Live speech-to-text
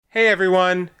Hey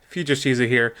everyone, Future Caesar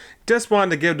here. Just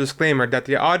wanted to give a disclaimer that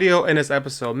the audio in this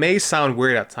episode may sound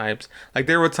weird at times. Like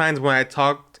there were times when I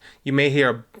talked, you may hear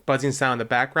a buzzing sound in the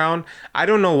background. I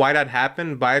don't know why that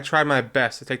happened, but I tried my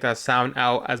best to take that sound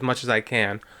out as much as I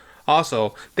can.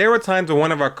 Also, there were times when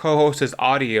one of our co-hosts'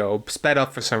 audio sped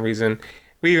up for some reason.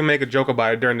 We even make a joke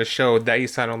about it during the show that he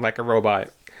sounded like a robot.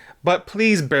 But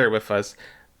please bear with us.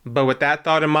 But with that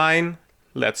thought in mind,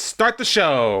 let's start the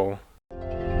show!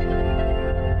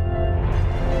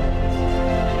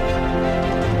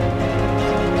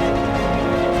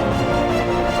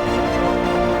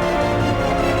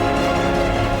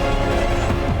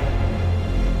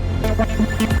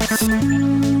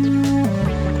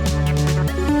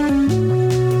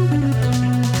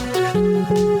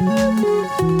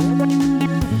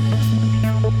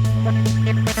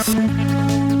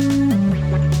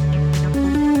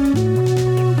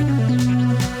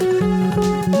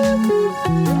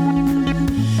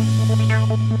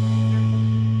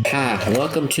 Hi,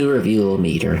 welcome to Review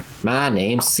Meter. My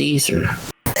name's Caesar.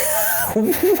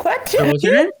 What? So what's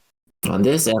your name? On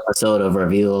this episode of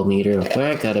Review Meter,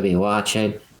 we're gonna be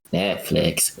watching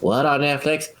Netflix. What on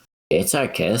Netflix? It's our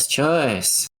guest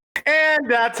choice. And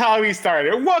that's how we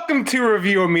started. Welcome to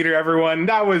Review Meter, everyone.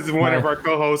 That was one of our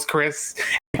co-hosts, Chris.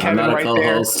 And I'm Kevin not a right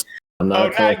co-host. I'm there. not Oh,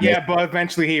 a co-host. not yet, but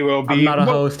eventually he will be. I'm not a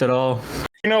Well, host at all.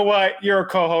 You know what? You're a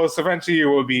co-host. Eventually you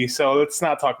will be. So let's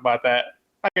not talk about that.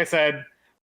 Like I said,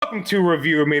 welcome to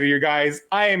Review Meter, you guys.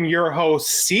 I am your host,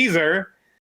 Caesar.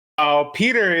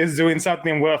 Peter is doing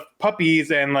something with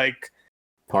puppies and like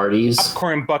Parties.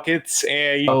 popcorn buckets.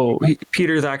 And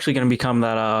Peter's actually going to become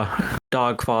that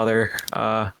dog father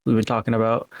we've been talking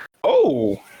about.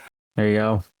 oh, There you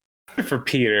go. good for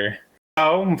Peter.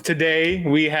 Today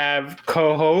we have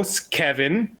co-host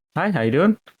Kevin. Hi, how you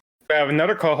doing? We have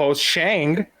another co-host,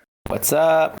 Shang. What's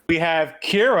up? We have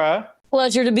Kira.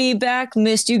 Pleasure to be back.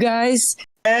 Missed you guys.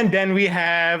 And then we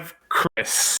have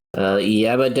Chris.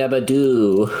 Yabba dabba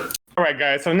doo. All right,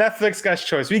 guys. So Netflix got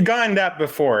choice. We've gotten that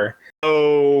before,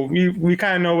 so we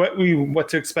kind of know what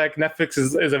to expect. Netflix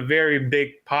is a very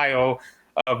big pile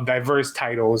of diverse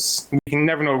titles. We can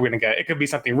never know what we're gonna get. It could be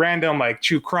something random like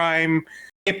true crime,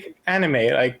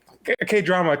 anime, like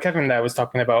K-drama. Kevin that was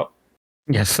talking about.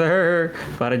 Yes, sir.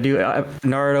 About to do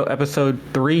Naruto episode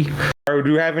 3. Or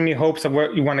do you have any hopes of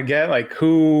what you want to get? Like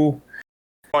who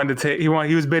wanted to take? He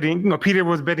was bidding. No, Peter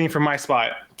was bidding for my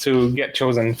spot to get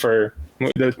chosen for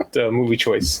the movie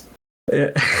choice. Yeah.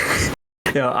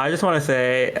 I just want to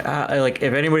say, like,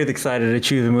 if anybody's excited to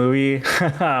choose a movie,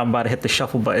 I'm about to hit the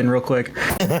shuffle button real quick.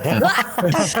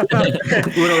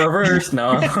 Little reverse,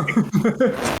 no.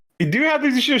 We do have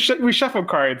these reshuffle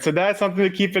cards, so that's something to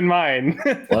keep in mind.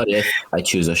 What if I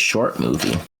choose a short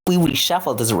movie? We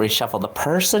reshuffle. Does it reshuffle the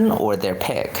person or their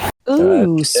pick?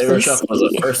 Ooh, They reshuffle the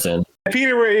spicy. person.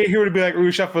 Peter, he would be like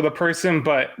reshuffle the person,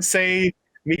 but say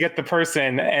we get the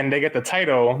person and they get the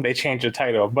title, they change the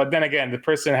title. But then again, the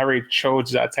person already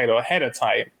chose that title ahead of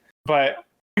time. But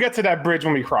we get to that bridge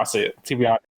when we cross it, to be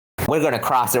honest. We're gonna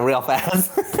cross it real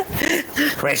fast.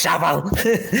 Reshuffle.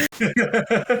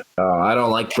 I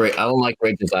don't like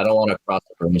bridges. I don't want to cross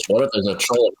the bridge. What if there's a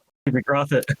troll?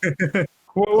 Cross it.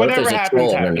 What if Whatever there's a happens,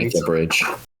 troll underneath happens. the bridge?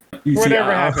 You see,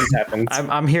 Whatever happens.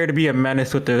 I'm here to be a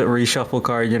menace with the reshuffle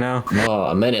card, you know? Oh,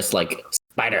 a menace like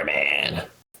Spider-Man.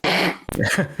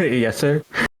 Yes, sir.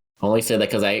 Only say that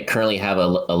because I currently have a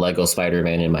Lego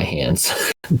Spider-Man in my hands.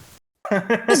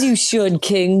 As you should,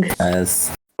 King.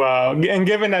 Yes. Well, and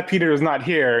given that Peter is not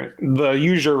here, the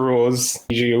usual rules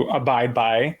you abide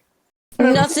by.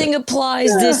 Nothing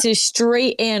applies. This is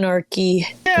straight anarchy.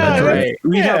 That's right.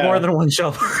 We have yeah. more than one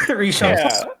shuffle.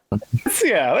 Reshuffle. Let's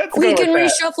We go can with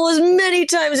that. reshuffle as many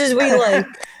times as we like.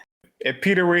 If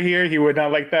Peter were here, he would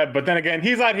not like that. But then again,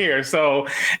 he's not here, so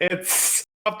it's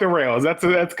off the rails.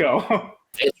 Let's go.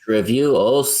 It's review.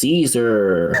 Oh,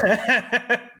 Caesar.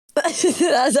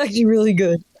 That's actually really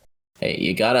good. Hey,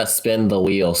 you gotta spin the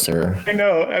wheel, sir. I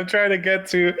know. I'm trying to get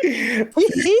to.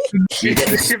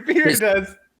 Peter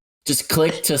does. Just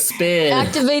click to spin.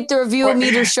 Activate the review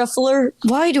meter shuffler.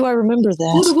 Why do I remember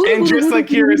that? And just like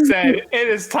Kira said, it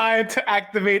is time to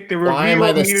activate the Why am I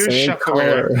review the meter same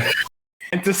shuffler color?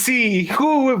 and to see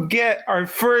who will get our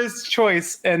first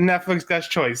choice in Netflix Best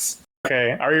Choice.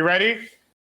 Okay, are you ready?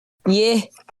 Yeah.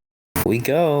 We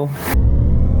go.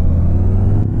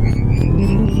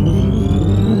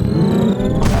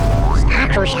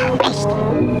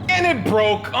 And it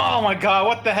broke. Oh my god,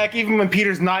 what the heck? Even when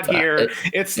Peter's not here,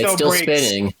 it still It's still breaks.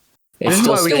 spinning. It's This is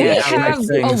still why we Do we can't spinning. have have nice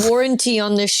things. a warranty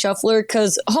on this shuffler?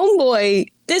 Because Homeboy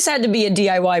This had to be a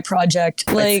DIY project.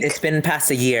 Like, It's been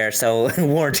past a year, so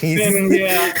warranties.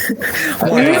 Yeah.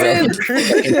 It's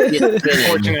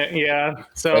Fortunate, yeah. the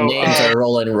So, names are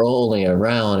rolling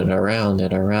around and around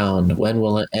and around. When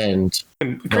will it end?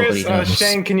 Chris, Nobody knows.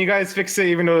 Shane, can you guys fix it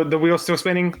even though the wheel's still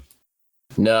spinning?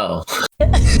 No.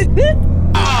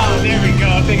 Oh, there we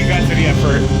go. Thank you guys for the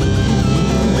effort.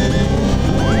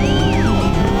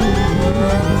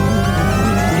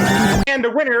 And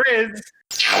the winner is...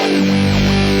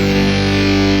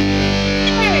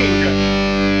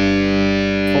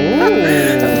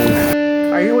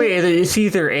 Are you wait? It's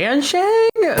either and Shang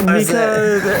because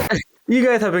you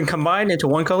guys have been combined into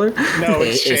one color. No,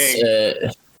 it's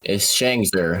Shang. It's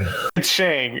Shangzer. It's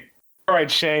Shang. All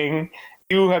right, Shang.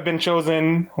 You have been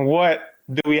chosen. What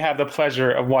do we have the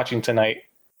pleasure of watching tonight?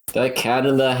 The Cat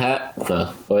in the Hat.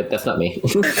 Wait, that's not me.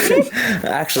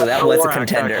 Actually, that was a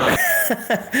contender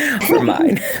for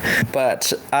mine.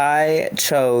 But I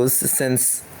chose,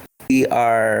 since we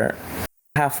are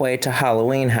halfway to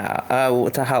Halloween, I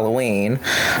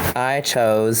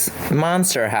chose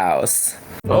Monster House.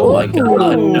 Oh my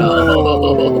god,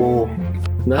 no.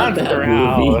 Not Monster that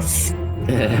movie. House.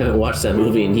 I haven't watched that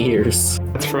movie in years.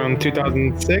 It's from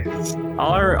 2006.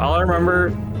 All I remember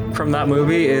from that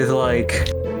movie is like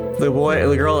the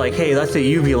girl like, hey, that's the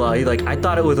uvula. He's like, I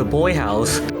thought it was a boy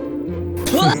house.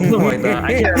 Something like that.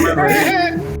 I can't remember.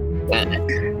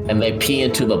 And they pee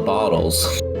into the bottles.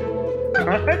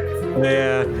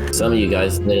 Yeah. Some of you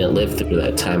guys didn't live through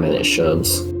that time, and it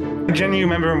shows. Jen, you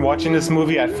remember watching this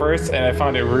movie at first, and I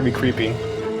found it really creepy.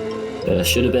 It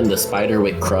should have been the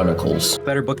Spiderwick Chronicles.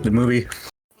 Better book the movie.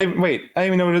 Wait, I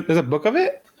didn't even know there's a book of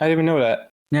it? I didn't even know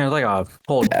that. Yeah, it's like a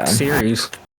whole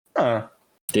series. Huh.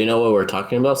 Do you know what we're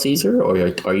talking about, Caesar, or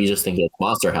are you just thinking of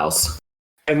Monster House?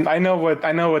 And I know what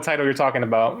title you're talking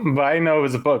about, but I didn't know it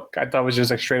was a book. I thought it was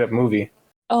just a straight up movie.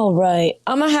 all right.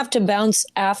 I'm gonna have to bounce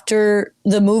after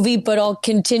the movie, but I'll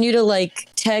continue to like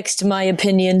text my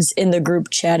opinions in the group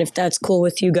chat if that's cool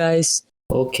with you guys.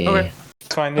 Okay. Okay.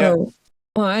 It's fine, yeah. Oh,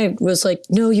 well, I was like,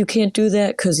 no, you can't do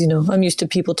that because, you know, I'm used to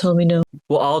people telling me no.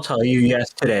 Well, I'll tell you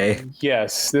yes today.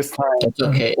 Yes, this time. It's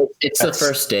okay. It's the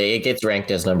first day. It gets ranked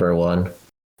as number one.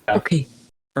 Okay.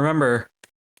 Remember,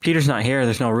 Peter's not here.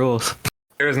 There's no rules.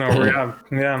 There's no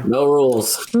yeah. No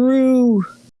rules. True.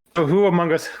 So who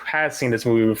among us has seen this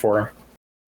movie before?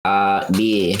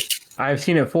 Me. I've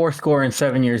seen it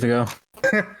 7 years ago.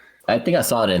 I think I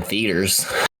saw it in theaters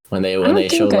when I they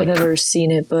don't showed think I've like ever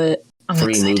seen it, but I'm 3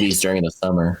 excited. movies during the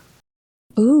summer.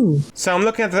 Ooh. So I'm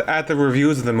looking at the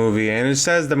reviews of the movie, and it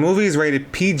says the movie is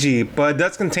rated PG, but it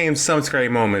does contain some scary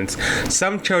moments.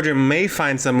 Some children may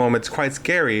find some moments quite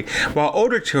scary, while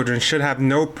older children should have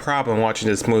no problem watching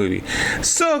this movie.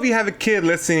 So if you have a kid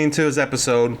listening to this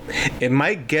episode, it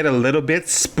might get a little bit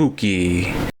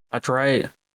spooky. That's right.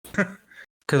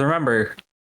 Because remember,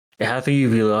 it has a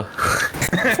uvula.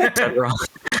 Said wrong.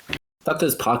 I thought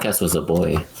this podcast was a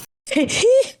boy.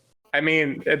 I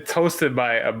mean, it's hosted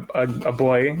by a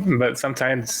boy, but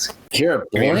sometimes You're a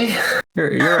boy?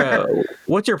 You're a.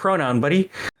 What's your pronoun, buddy?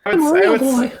 I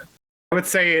would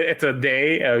say it's a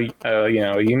they,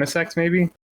 unisex maybe.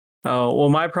 Oh, well,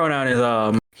 my pronoun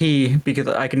is he because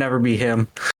I can never be him.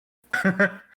 I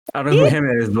don't know who him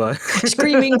is, but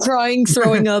Screaming, crying,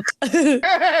 throwing up.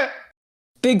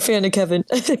 Big fan of Kevin.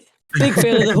 Big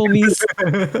fan of the homies.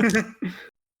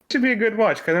 Should be a good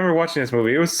watch, because I remember watching this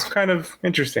movie. It was kind of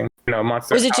interesting.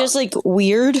 Monster Was it House. just like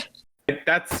weird?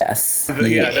 That's Yes.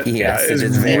 yes, it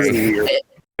is really very. weird.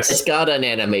 It's got an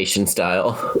animation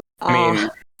style. I mean,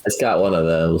 It's got one of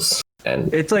those.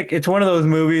 And it's one of those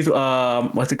movies.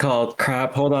 What's it called?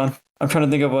 Crap. Hold on. I'm trying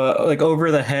to think of like Over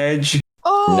the Hedge.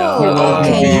 Oh, No.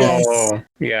 okay, yes. oh,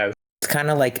 yes. It's kind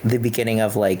of like the beginning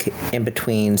of like in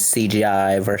between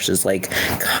CGI versus like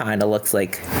kind of looks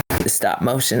like stop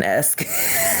motion esque.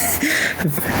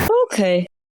 Okay.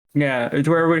 Yeah, it's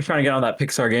where everybody's trying to get on that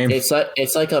Pixar game.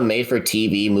 it's like a made for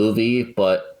TV movie,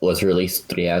 but was released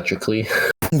theatrically.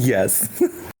 Yes.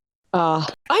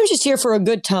 I'm just here for a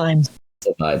good time.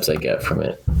 The vibes I get from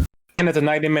it. And it's a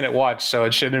 90-minute watch, so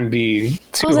it shouldn't be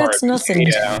too Oh, hard. that's nothing.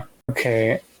 Yeah.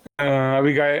 Okay. Are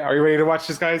you ready to watch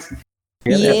this, guys?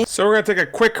 Yeah. So we're gonna take a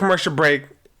quick commercial break.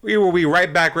 We will be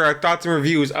right back with our thoughts and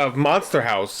reviews of Monster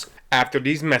House after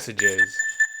these messages.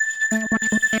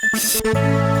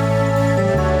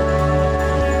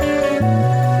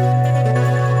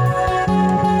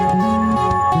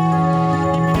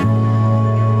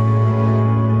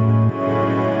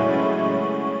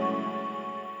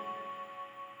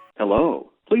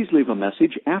 Hello. Please leave a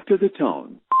message after the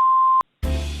tone.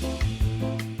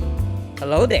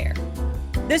 Hello there.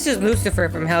 This is Lucifer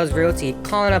from Hell's Realty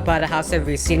calling about a house I've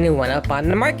recently went up on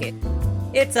the market.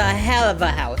 It's a hell of a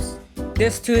house.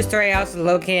 This two-story house is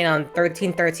located on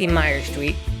 1313 Meyer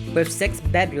Street with 6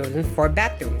 bedrooms and 4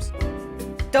 bathrooms.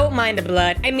 Don't mind the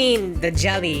blood, I mean the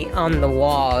jelly on the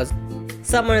walls.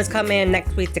 Someone is coming in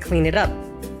next week to clean it up.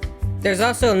 There's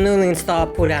also a newly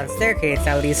installed pull-down staircase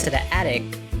that leads to the attic,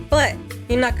 but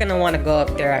you're not gonna want to go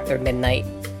up there after midnight.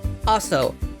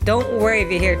 Also, don't worry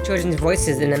if you hear children's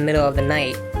voices in the middle of the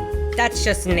night. That's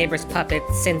just the neighbor's puppet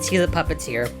since he's a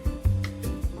puppeteer.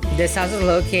 This house is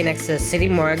located next to the city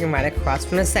morgue and right across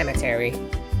from the cemetery.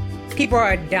 People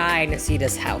are dying to see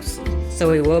this house, so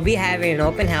we will be having an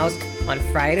open house on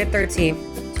Friday the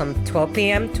 13th from 12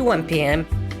 p.m. to 1 p.m.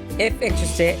 If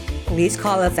interested, please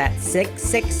call us at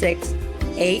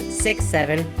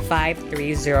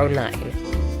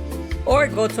 666-867-5309 or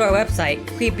go to our website,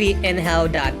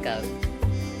 creepyinhell.gov.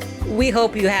 We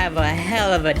hope you have a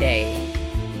hell of a day.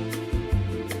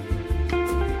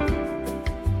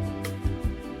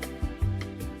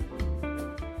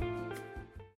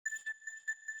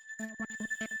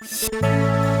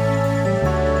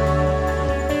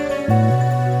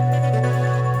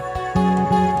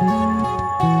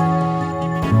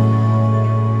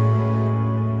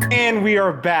 And we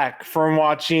are back from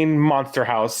watching Monster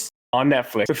House on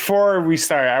Netflix. Before we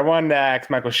start, I wanted to ask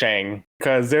Michael Shang,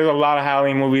 because there's a lot of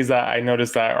Halloween movies that I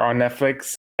noticed that are on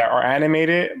Netflix that are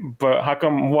animated, but how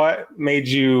come, what led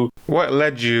you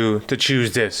to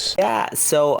choose this? Yeah,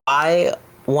 so I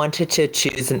wanted to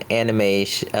choose an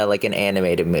animation, like an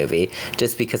animated movie,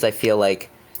 just because I feel like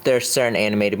there's certain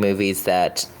animated movies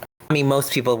that, I mean,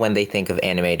 most people when they think of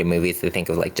animated movies, they think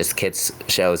of like just kids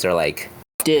shows or like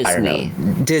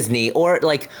Disney or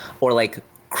like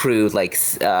crude, like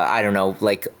I don't know,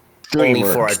 like only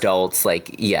for adults,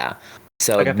 like yeah.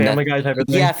 So like a Family Guy type of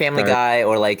thing. Yeah, Family Guy,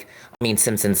 or like, I mean,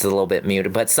 Simpsons is a little bit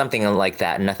muted, but something like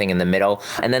that. Nothing in the middle.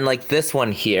 And then like this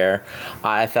one here,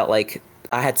 I felt like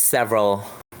I had several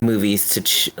movies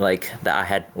to like that I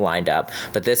had lined up,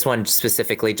 but this one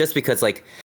specifically, just because like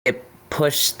it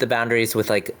pushed the boundaries with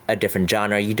like a different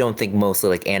genre. You don't think mostly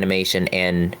like animation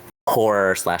and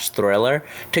horror/thriller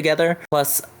together.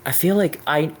 Plus, I feel like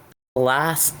I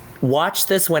last watched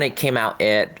this when it came out,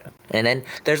 and then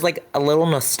there's like a little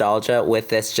nostalgia with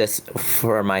this just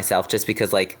for myself, just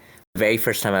because like the very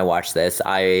first time I watched this,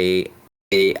 I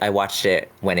watched it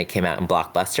when it came out in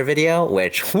Blockbuster Video,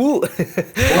 which Oh,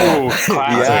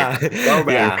 classic.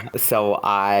 yeah. So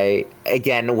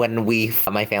again, when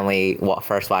my family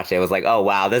first watched it, it was like, oh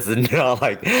wow, this is not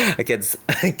like a kids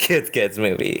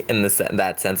movie in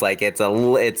that sense. Like it's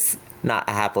not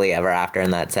happily ever after in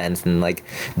that sense, and like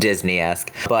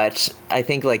Disney-esque. But I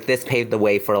think like this paved the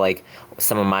way for like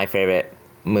some of my favorite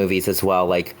movies as well,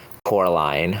 like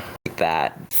Coraline, like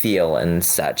that feel and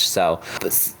such. So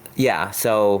yeah,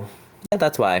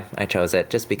 that's why I chose it,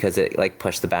 just because it like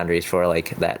pushed the boundaries for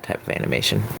like that type of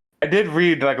animation. I did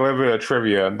read like a little bit of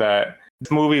trivia that this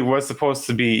movie was supposed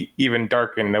to be even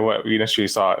darker than what we initially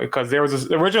saw, because there was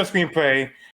the original screenplay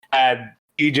had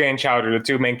EJ and Chowder, the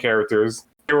two main characters.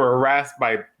 They were harassed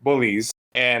by bullies,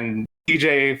 and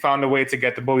EJ found a way to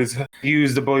get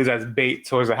use the bullies as bait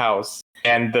towards the house.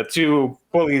 And the two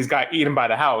bullies got eaten by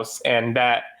the house, and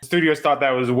that studios thought that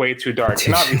was way too dark.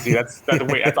 And obviously, that's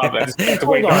way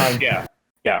dark. Yeah.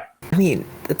 I mean,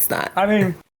 it's not. I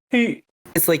mean,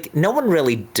 It's like no one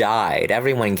really died.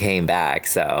 Everyone came back.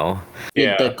 So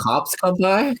Yeah. Did the cops come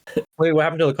by? wait, what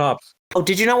happened to the cops? oh,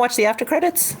 did you not watch the after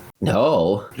credits?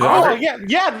 No. Oh, yeah.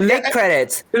 Mid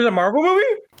credits. This is a Marvel movie?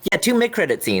 Yeah, 2 mid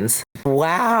credit scenes.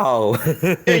 Wow.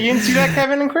 Yeah, you didn't see that,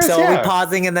 Kevin and Chris? So yeah. we're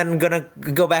pausing and then gonna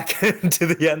go back to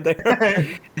the end there.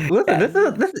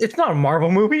 Listen, this it's not a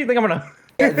Marvel movie. I think I'm gonna.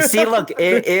 See, look,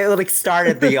 it like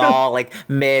started the all like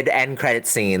mid end credit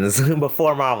scenes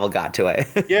before Marvel got to it.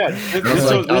 Yeah.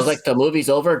 I was like, the movie's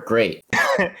over? Great.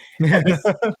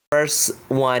 First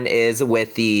one is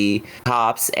with the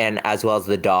cops and as well as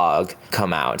the dog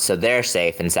come out, so they're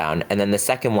safe and sound. And then the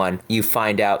second one, you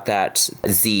find out that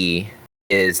Z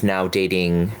is now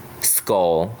dating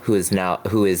Skull, who is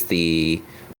the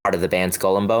part of the band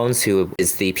Skull and Bones, who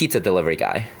is the pizza delivery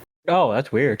guy. Oh,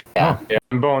 that's weird. Yeah. Yeah,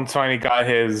 and Bones finally got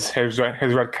his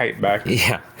red kite back.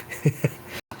 Yeah.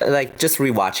 Like just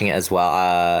rewatching it as well,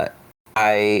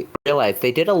 I realized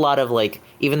they did a lot of like,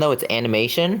 even though it's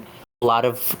animation, a lot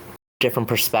of different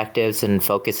perspectives and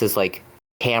focuses, like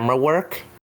camera work,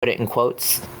 put it in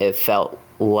quotes. It felt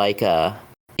like they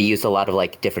used a lot of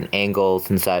like different angles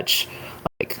and such,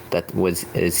 like that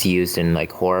is used in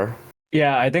like horror.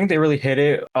 Yeah, I think they really hit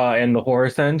it in the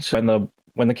horror sense.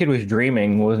 When the kid was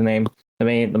dreaming, what was his name? The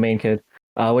main kid.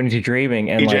 when he's dreaming,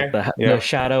 and DJ? like Yeah. the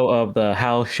shadow of the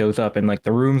house shows up, and like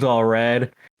the room's all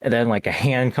red, and then like a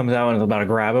hand comes out and is about to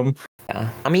grab him. Yeah.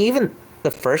 I mean, even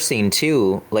the first scene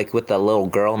too, like with the little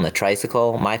girl on the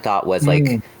tricycle. My thought was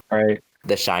like Right.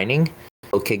 The Shining.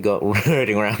 Little kid go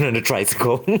riding around on a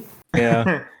tricycle.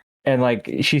 Yeah. And like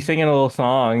she's singing a little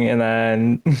song, and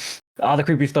then all the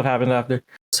creepy stuff happens after.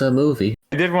 It's a movie.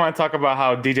 I did want to talk about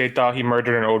how DJ thought he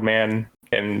murdered an old man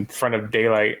in front of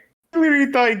daylight. I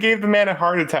literally thought he gave the man a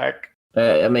heart attack.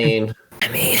 I mean,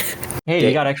 Hey,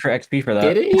 you got extra XP for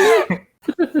that. did he?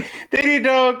 Did he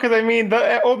though? Because I mean,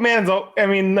 the old man's. I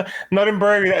mean,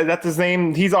 Nuttenberg. That's his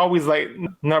name. He's always like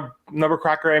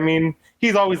Nubbercracker. I mean,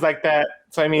 he's always like that.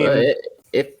 So I mean,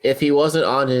 If he wasn't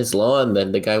on his lawn,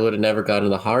 then the guy would have never gotten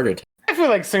the heart attack. I feel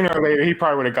like sooner or later he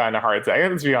probably would have gotten a heart attack.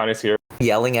 Let's be honest here.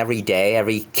 Yelling every day,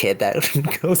 every kid that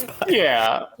goes by.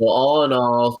 Yeah. Well, all in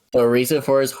all, the reason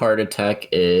for his heart attack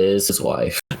is his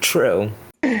wife. True.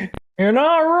 You're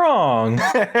not wrong.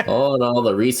 All in all,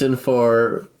 the reason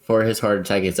for his heart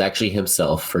attack is actually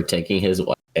himself for taking his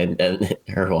wife and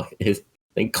her wife. I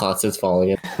think Constance falling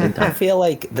in. I feel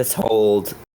like this whole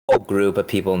group of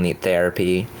people need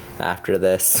therapy after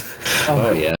this.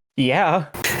 Oh yeah. Yeah.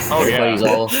 Oh yeah.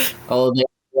 Everybody's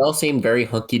they all seem very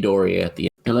hunky dory at the end.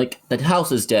 They're like, the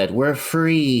house is dead. We're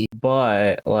free.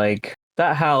 But like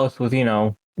that house was,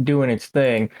 doing its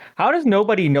thing. How does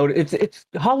nobody notice? It's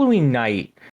Halloween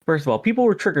night. First of all, people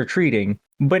were trick or treating,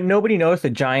 but nobody noticed a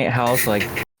giant house like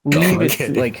leave its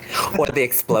like. Or the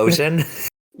explosion.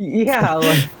 Yeah.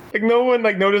 Like, Like no one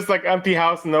like noticed like empty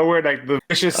house nowhere, like the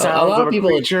vicious A sounds lot of of a people-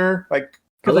 creature. Like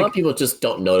A lot of people just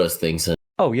don't notice things.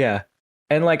 oh yeah.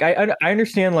 And like I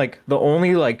understand like the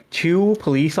only like 2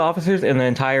 police officers in the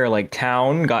entire like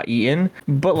town got eaten,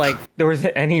 but like there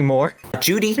wasn't any more.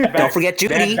 Judy. Don't forget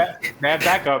Judy. they had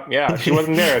backup. Yeah, she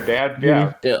wasn't there. They had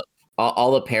Yeah.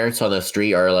 All the parents on the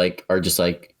street are just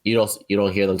like, you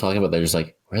don't hear them talking about. They're just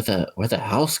like, where the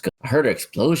house go? I heard an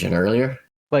explosion earlier.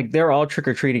 Like they're all trick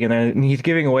or treating, and then he's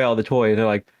giving away all the toys. They're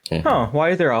like, Yeah. huh? Why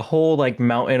is there a whole like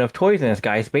mountain of toys in this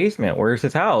guy's basement? Where's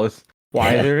his house?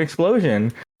 Why Yeah. is there an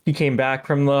explosion? He came back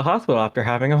from the hospital after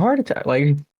having a heart attack.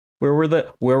 Like, where were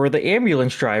the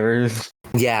ambulance drivers?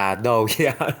 Yeah, no,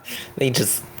 yeah. He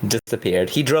just disappeared.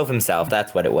 He drove himself.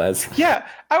 That's what it was. Yeah.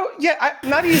 Now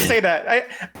that you say that,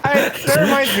 that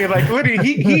reminds me. Like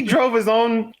literally, he drove his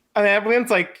own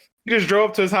ambulance. Like he just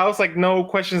drove to his house. Like no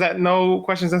questions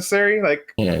necessary.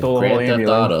 Like Yeah, The whole Grand Theft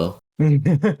ambulance.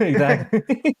 Auto.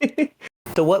 Exactly.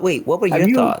 So what were Have your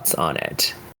you- thoughts on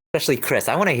it? Especially Chris.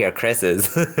 I want to hear Chris's.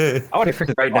 I want to fix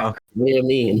it right now. What do you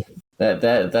mean?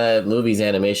 That movie's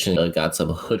animation got some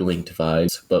hoodwinked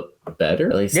vibes, but better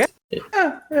at least.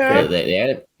 Yeah.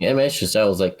 The animation style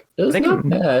was like, it was They not can-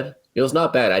 bad. It was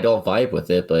not bad. I don't vibe with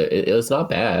it, but it was not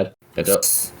bad. I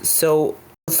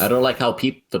don't like how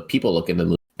the people look in the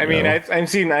movie. I mean,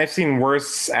 you know? I've seen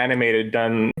worse animated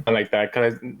done like that.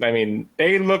 Because I mean,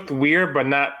 they looked weird, but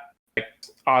not like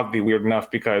oddly weird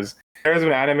enough. Because there's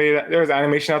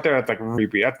animation out there that's like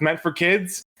creepy. That's meant for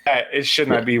kids. It should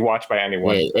not be watched by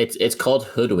anyone. Yeah, it's called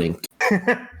Hoodwinked,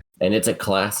 and it's a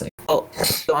classic. Oh,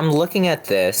 so I'm looking at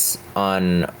this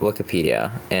on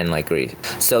Wikipedia and like read.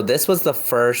 So this was the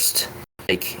first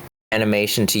like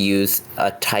animation to use a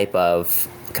type of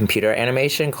computer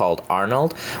animation called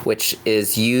Arnold, which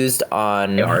is used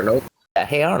on Arnold.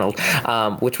 Hey Arnold,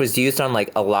 which was used on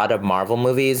like a lot of Marvel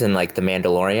movies and like The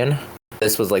Mandalorian.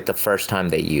 This was like the first time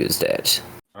they used it.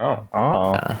 Oh,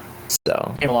 Oh,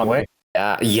 So came a long way.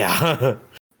 yeah.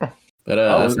 But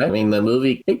I mean, the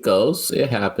movie it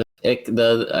happens.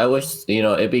 I wish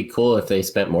it'd be cool if they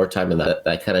spent more time in that.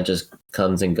 That kind of just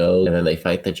comes and goes, and then they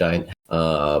fight the giant.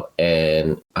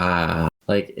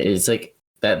 Like it's like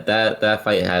that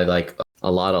fight had like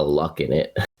a lot of luck in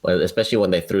it, especially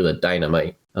when they threw the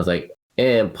dynamite. I was like,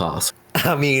 impossible.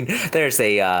 I mean, there's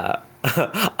a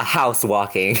house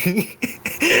walking.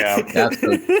 yeah.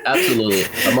 Absolutely.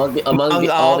 Among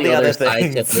all the other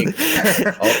scientific,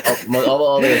 among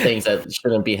all the other things that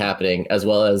shouldn't be happening, as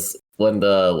well as when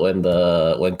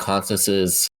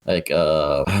Constance's like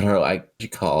I don't know, what you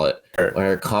call it, when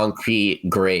her concrete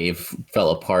grave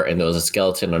fell apart and there was a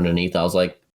skeleton underneath. I was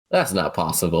like, that's not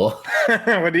possible.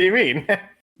 What do you mean?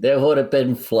 There would have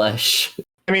been flesh.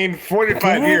 I mean,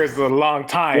 45 years is a long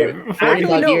time.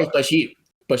 45 years,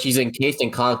 but she's encased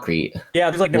in concrete. Yeah,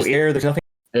 there's like no air. There's nothing.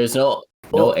 There's no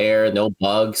air, no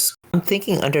bugs. I'm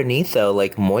thinking underneath though,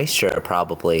 like moisture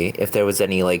probably. If there was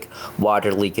any like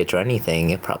water leakage or anything,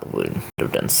 it probably would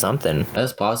have done something.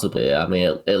 That's possibly. I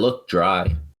mean, it looked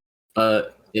dry,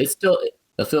 but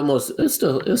the film was. It's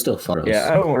still fun. Yeah,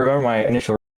 I don't remember my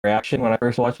initial reaction when I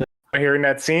first watched it. hearing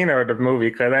that scene or the movie,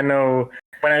 because I know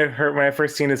when I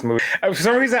first seen this movie, for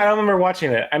some reason I don't remember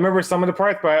watching it. I remember some of the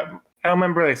parts, but I don't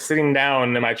remember like sitting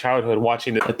down in my childhood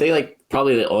watching it. I think like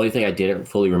probably the only thing I didn't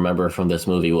fully remember from this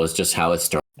movie was just how it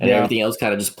started, and everything else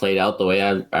kind of just played out the way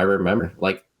I remember.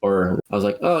 Like, or I was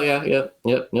like, oh yeah,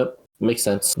 yep, makes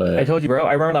sense. But I told you, bro.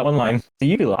 I remember that one line. The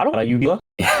uvula. I don't want a uvula.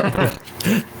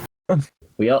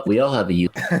 we all have a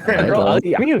youth. Girl, I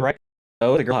mean, he was right.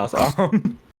 Oh, the girl house.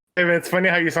 And it's funny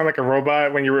how you sound like a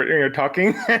robot when you're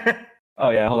talking. Oh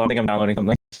yeah, hold on. I think I'm downloading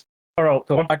something. I don't know.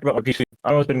 So one fact about my PC. I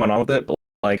don't know what's been going on with it, but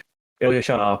like it'll just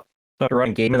shut off. So I have to run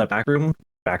a game in the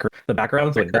the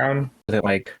background, so it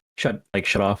like shut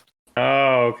off.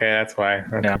 Oh, okay, that's why.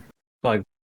 Okay. Yeah. Like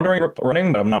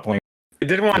running, but I'm not playing. I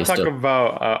did want to talk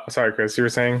about. Sorry, Chris, you were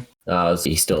saying.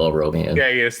 He's still a robot man.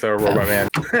 Yeah, he is still a robot man.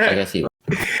 I guess he.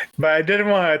 But I did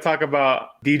want to talk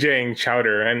about DJ and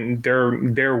Chowder and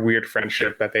their weird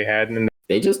friendship that they had, and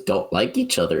They just don't like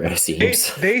each other, it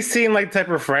seems. they seem like the type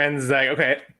of friends like,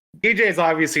 okay, DJ is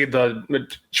obviously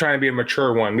trying to be a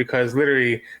mature one, because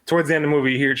literally towards the end of the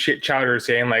movie, you hear Chowder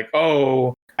saying like,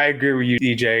 "Oh, I agree with you,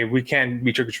 DJ. We can't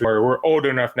be trick or treat. We're old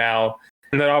enough now."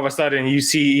 And then all of a sudden, you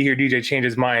hear DJ change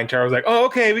his mind. Chowder's like, "Oh,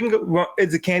 okay, we can go. Well,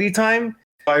 it's a candy time."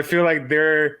 I feel like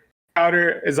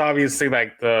Chowder is obviously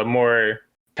like the more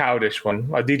childish one,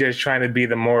 while DJ is trying to be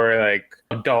the more like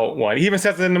adult one. He even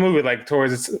says it in the movie, like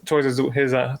towards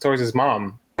his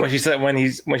mom, when she says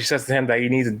to him that he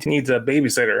needs a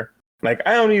babysitter. Like,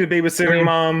 I don't need a babysitter,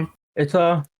 Mom. It's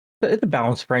a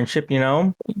balanced friendship, you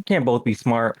know. You can't both be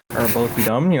smart or both be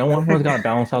dumb. You know, one's got to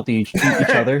balance out each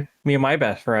other. Me and my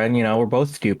best friend, you know, we're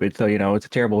both stupid, so you know it's a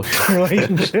terrible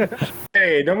relationship.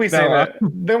 Hey, don't be saying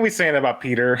that. Don't be saying that about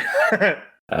Peter.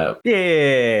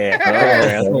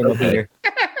 Yeah. Okay.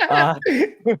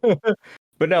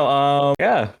 But no,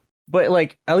 yeah. But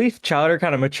like, at least Chowder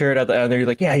kind of matured at the end. They're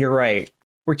like, yeah, you're right.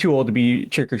 We're too old to be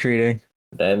trick or treating.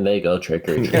 Then they go trick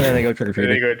or treat. And then they go trick or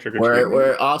treating.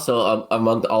 We're also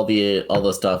among all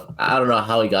the stuff. I don't know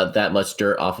how he got that much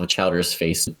dirt off of Chowder's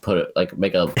face. Put it like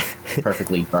make a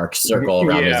perfectly dark circle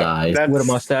around his eyes with a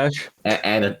mustache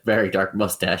and a very dark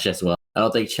mustache as well. I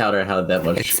don't think Chowder had that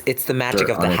much. It's the magic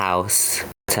of the house.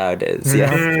 That's how it is.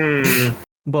 Yeah.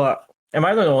 But am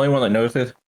I the only one that noticed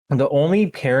this? The only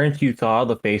parents you saw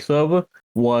the face of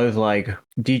was like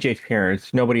DJ's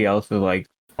parents. Nobody else was like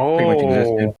pretty much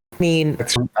existed. I mean,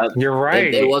 you're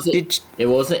right. It wasn't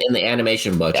in the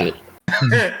animation budget.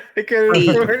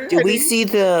 Do we see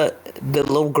the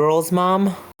little girl's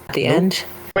mom at the end?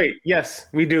 Wait, yes,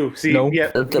 we do. See, no. When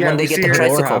they get the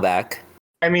tricycle back.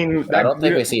 I mean, I don't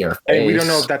think we see her face. We don't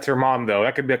know if that's her mom, though.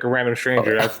 That could be like a random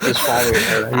stranger that's just following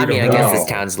her. I mean, I guess this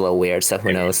town's a little weird, so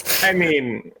who knows? I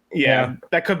mean, yeah,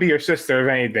 that could be your sister,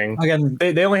 if anything. Again,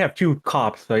 they only have 2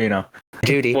 cops, so you know.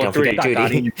 Judy, Well, don't forget 3.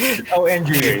 Judy. Oh, and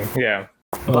Judy. Yeah.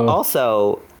 But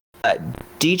also,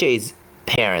 DJ's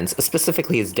parents,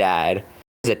 specifically his dad,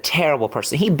 is a terrible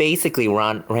person. He basically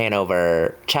ran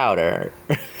over Chowder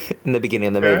in the beginning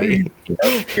of the movie.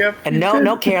 Yep. And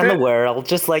no care in the world.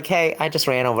 Just like, hey, I just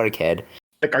ran over a kid.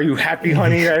 Like, are you happy,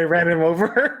 honey? I ran him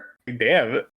over.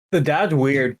 Damn. The dad's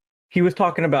weird. He was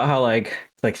talking about how like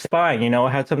spying, you know, it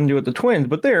had something to do with the twins,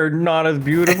 but they're not as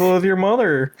beautiful as your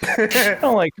mother.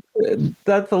 I'm like,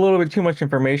 that's a little bit too much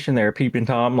information there, Peeping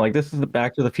Tom. Like, this is the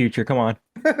Back to the Future. Come on.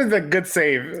 It's a good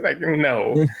save. Like,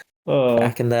 no.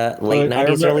 Back in the late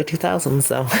 90s, early 2000s,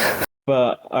 though.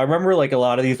 But I remember like a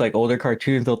lot of these like older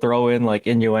cartoons, they'll throw in like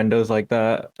innuendos like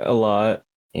that a lot.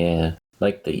 Yeah,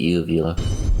 like the uvula.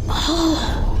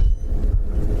 Oh,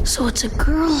 so it's a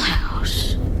girl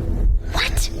house.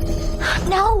 What?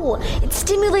 No, it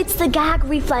stimulates the gag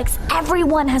reflex.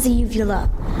 Everyone has a uvula.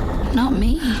 Not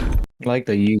me. Like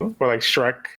the U. Or like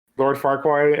Shrek, Lord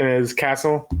Farquaad in his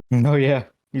castle. Oh yeah,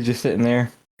 he's just sitting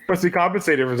there. Must be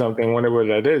compensated for something. Wonder what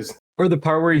that is. Or the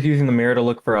part where he's using the mirror to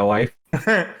look for a wife.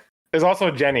 There's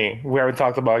also Jenny, we haven't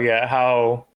talked about yet,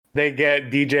 how they get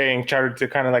DJ and Chowder to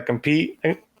kind of like compete.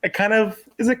 It kind of,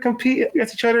 is it compete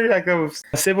against each other? Like a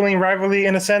sibling rivalry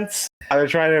in a sense? How they're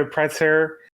trying to impress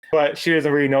her, but she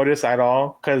doesn't really notice at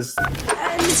all, because...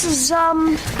 This is,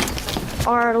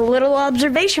 our little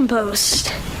observation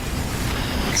post.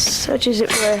 Such as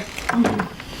it were.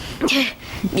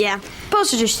 Yeah,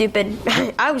 posters are stupid.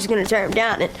 I was gonna tear them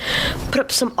down and put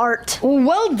up some art.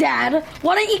 Well, Dad,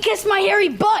 why don't you kiss my hairy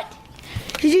butt?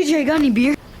 Did you got any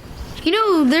beer? You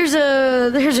know, there's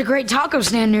a great taco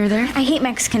stand near there. I hate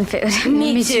Mexican food.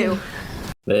 Me too.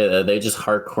 They just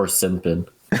hardcore simping.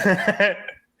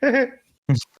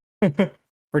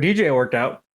 For DJ, it worked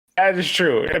out. That is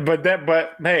true. But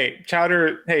hey,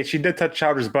 Chowder, hey, she did touch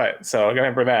Chowder's butt, so I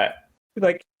remember that.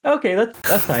 Like, okay,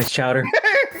 that's nice, Chowder.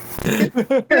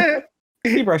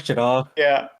 He brushed it off.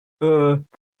 Yeah. I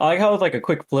like how it was like a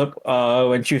quick flip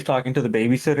when she was talking to the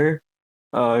babysitter.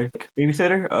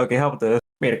 Babysitter? Okay, how about this?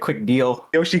 Made a quick deal.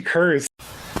 Yo, she cursed.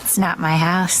 It's not my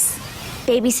house.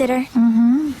 Babysitter?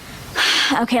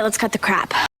 Mm-hmm. Okay, let's cut the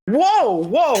crap. Whoa,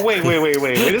 wait.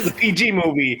 This is a PG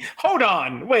movie. Hold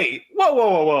on. Wait.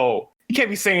 Whoa. You can't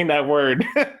be saying that word.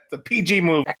 It's a PG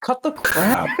movie. Cut the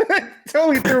crap.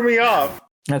 Totally threw me off.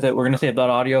 That's it. We're gonna save that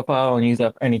audio file and use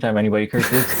that anytime anybody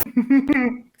curses.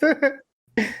 And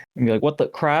be like, what the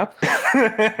crap?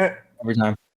 Every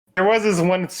time. There was this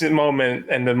one moment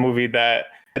in the movie that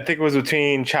I think it was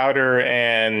between Chowder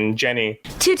and Jenny.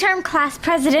 2-term class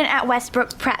president at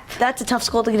Westbrook Prep. That's a tough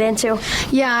school to get into.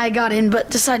 Yeah, I got in, but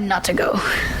decided not to go.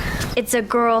 It's a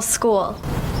girls' school.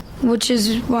 Which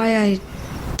is why I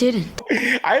didn't.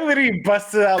 I literally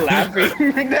busted out laughing.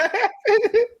 I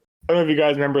don't know if you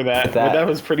guys remember that, but that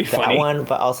was pretty funny. That one,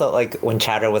 but also like when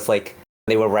Chowder was like,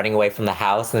 they were running away from the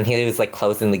house and he was like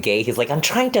closing the gate. He's like, I'm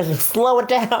trying to slow it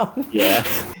down. Yeah.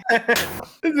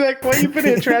 It's like, why are you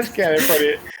putting a trash can in front of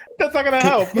it? That's not gonna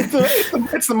help.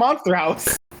 It's the monster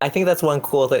house. I think that's one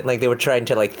cool thing. Like they were trying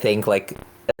to like think like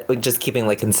just keeping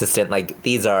like consistent. Like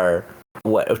these are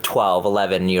what 12,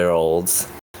 11-year-olds.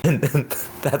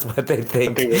 That's what they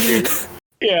think.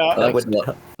 Yeah. I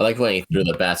like when he threw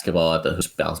the basketball at the hoop,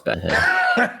 bounced back.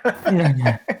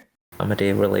 I'm a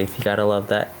day relief. You gotta love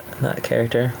that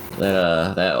character.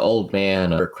 That old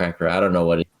man or cracker. I don't know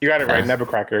what. You got it right,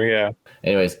 Nebuchadnezzar. Yeah.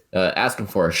 Anyways, asking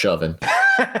for a shoving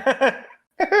in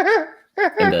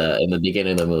the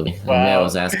beginning of the movie. Wow. And I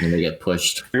was asking to get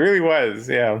pushed. It really was.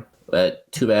 Yeah.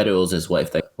 But too bad it was his wife.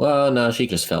 Well, no, she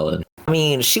just fell in. I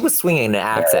mean, she was swinging an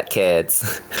axe at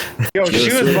kids. Yo,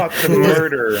 she was about to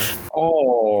murder. She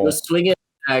Oh. was swinging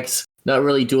an axe, not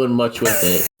really doing much with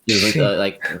it. He was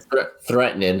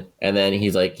threatening, and then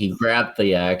he grabbed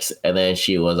the axe, and then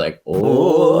she was like,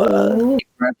 "Oh, he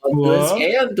grabbed onto his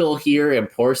handle here and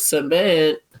pour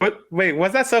cement." But wait,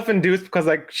 was that self-induced? Because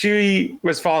like she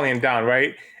was falling down,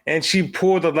 right? And she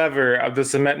pulled the lever of the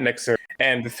cement mixer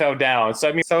and fell down. So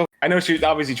I mean, I know she was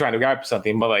obviously trying to grab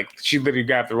something, but like she literally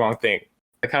grabbed the wrong thing.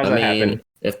 Like how does that happen?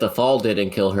 If the fall didn't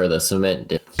kill her, the cement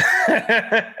did.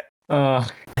 I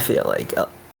feel like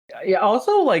Yeah.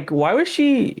 Also, like, why was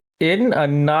she in a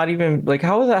not even like?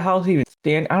 How was that house even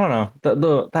stand? I don't know.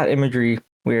 That imagery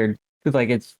weird. It's like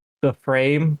it's the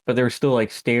frame, but there were still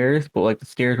like stairs, but like the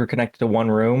stairs were connected to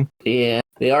one room. Yeah,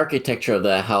 the architecture of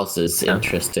that house is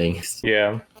interesting.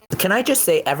 Yeah. Can I just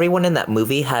say everyone in that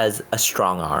movie has a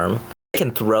strong arm? They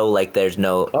can throw like there's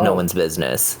no one's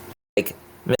business. Like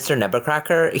Mr.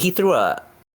 Nebuchadnezzar, he threw a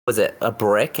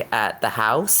brick at the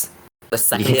house, the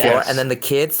second floor, and then the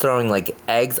kids throwing like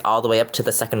eggs all the way up to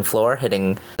the second floor,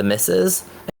 hitting the misses,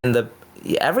 and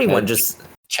everyone just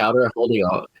Chowder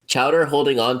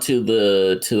holding on to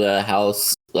the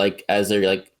house like as they're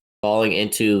like falling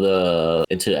into I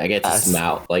guess its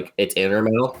mouth, like its inner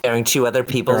mouth. Carrying two other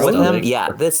people with him.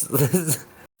 Yeah, this.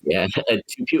 Yeah, and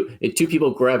two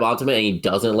people grab onto him and he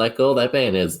doesn't let go. That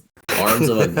man is arms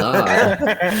of a god.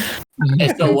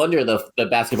 It's no wonder the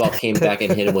basketball came back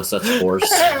and hit him with such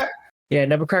force. Yeah,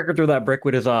 Nebuchadnezzar threw that brick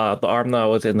with his the arm that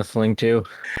was in the sling too.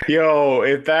 Yo,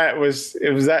 is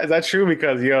that true?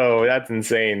 Because yo, that's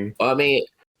insane. I mean,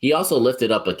 he also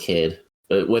lifted up a kid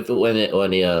before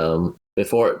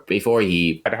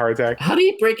he had a heart attack. How did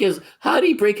he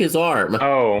break his arm?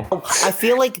 Oh, I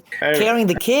feel like carrying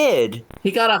the kid.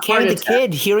 He got a carrying the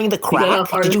kid, hearing the crack.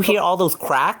 Did you hear all those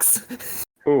cracks?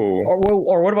 Ooh.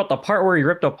 Or what about the part where he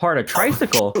ripped apart a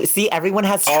tricycle? See, everyone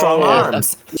has strong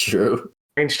arms. True.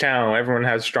 Strange Town. Everyone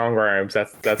has strong arms.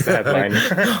 That's the headline.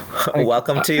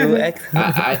 Welcome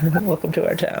to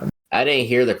our town. I didn't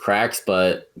hear the cracks,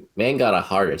 but man got a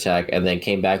heart attack and then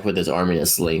came back with his arm in a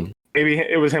sling. Maybe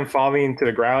it was him falling to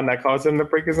the ground that caused him to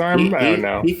break his arm. I don't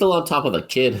know. He fell on top of the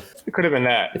kid. It could have been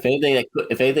that. If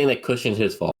anything, that cushioned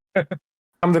his fall.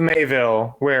 I'm the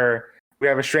Mayville, where we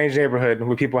have a strange neighborhood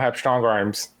where people have strong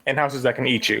arms and houses that can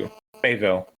eat you.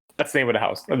 Mayville. That's the name of the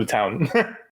house, of the town.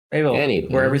 Mayville, Anyways.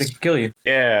 where everything can kill you.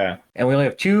 Yeah. And we only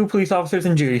have 2 police officers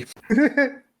in Judy.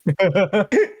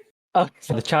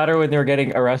 So the Chowder, when they were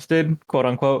getting arrested, quote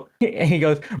unquote, and he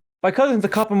goes, "My cousin's a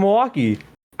cop in Milwaukee.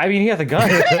 I mean, he has a gun."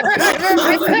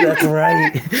 That's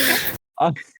right.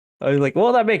 I was like,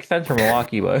 well, that makes sense for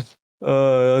Milwaukee, but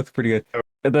that's pretty good.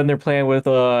 And then they're playing with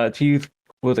to use,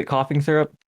 was it coughing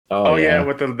syrup? Oh yeah,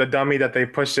 with the dummy that they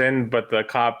pushed in, but the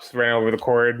cops ran over the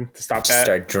cord to stop that.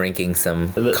 Start drinking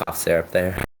some cough syrup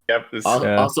there. Yep.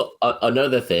 Also,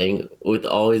 another thing with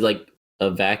always like a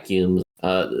vacuum,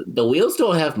 the wheels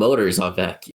don't have motors on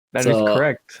vacuum. That is So-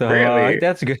 correct. So Really?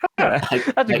 that's a good. That's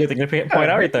a good thing to point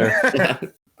out right there.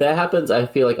 That happens, I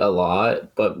feel like, a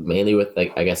lot, but mainly with,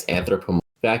 like, I guess, anthropomorphic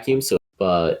vacuums. So,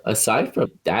 but aside from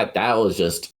that, that was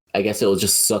just, I guess it was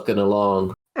just sucking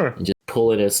along and just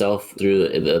pulling itself through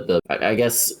I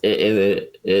guess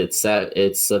it's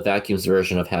a vacuum's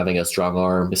version of having a strong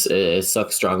arm. It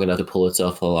sucks strong enough to pull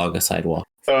itself along a sidewalk.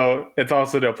 So it's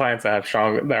also the appliances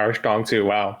that are strong too.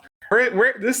 Wow.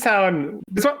 This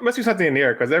must be something in the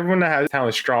air because everyone that has town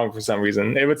is strong for some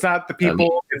reason. If it's not the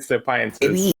people, it's the appliances.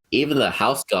 Maybe Even the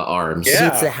house got arms. Yeah.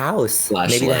 it's the house.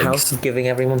 Slash Maybe legs. the house is giving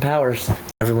everyone powers.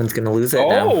 Everyone's gonna lose it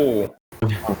now. Oh,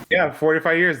 yeah,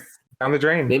 45 years down the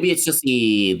drain. Maybe it's just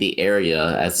the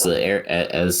area as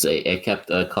it kept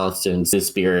a constant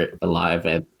spirit alive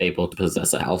and able to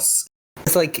possess a house.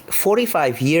 It's like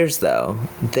 45 years though.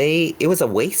 It was a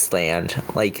wasteland,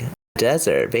 like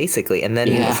desert basically, and then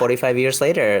Yeah. 45 years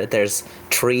later, there's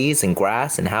trees and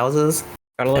grass and houses.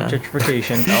 Gotta love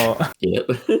gentrification. Oh, Yep.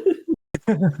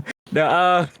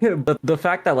 the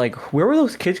fact that like where were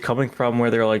those kids coming from?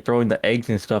 Where they're like throwing the eggs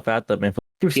and stuff at them, and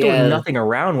there was still Yeah. nothing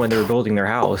around when they were building their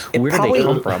house. It Where did they probably-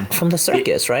 come from? From the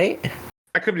circus, right?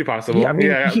 That could be possible. Yeah, I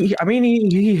mean, Yeah.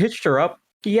 he hitched her up.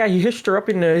 Yeah, he hitched her up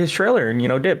in his trailer and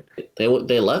dipped. They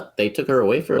left. They took her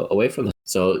away from them.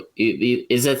 So it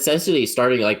is essentially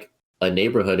starting like a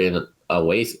neighborhood in a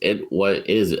what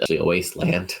is actually a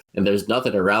wasteland, and there's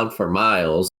nothing around for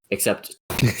miles except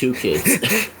two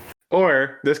kids.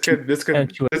 Or this could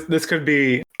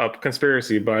be a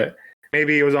conspiracy, but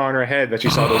maybe it was on her head that she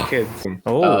saw those kids.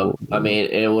 Oh, I mean,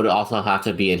 it would also have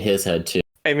to be in his head too.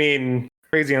 I mean,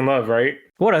 crazy in love, right?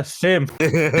 what a simp!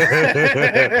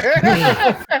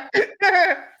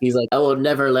 He's like, I will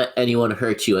never let anyone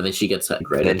hurt you, and then she gets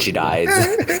regretted. Then she dies.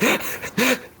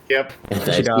 Yep. And then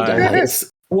She she dies.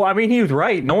 dies. Well, I mean, he was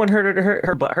right. No one hurt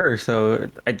her but her. So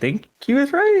I think he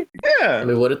was right. I Yeah.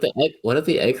 mean, what if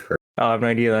the egg hurt? Oh, I have no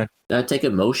idea then. That'd take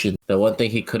emotion. The one thing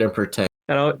he couldn't protect.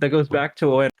 That goes back to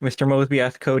when Mr. Mosby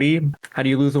asked Cody, "How do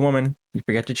you lose a woman? You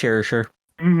forget to cherish her."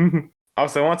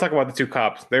 Also, I want to talk about the two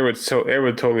cops. They were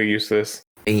totally useless.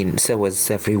 I mean, so was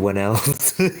everyone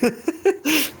else.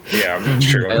 Yeah, that's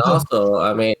true. And also,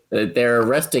 I mean, they're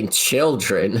arresting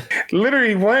children.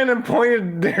 Literally, one of them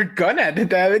pointed their gun at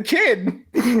the kid.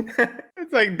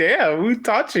 It's like, damn, who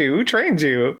taught you? Who trained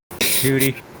you?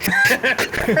 Judy.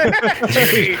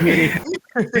 Judy.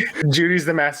 Judy's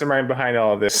the mastermind behind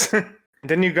all of this.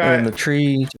 Then you got, And the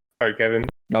tree. sorry, Kevin.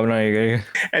 Oh no, you're good.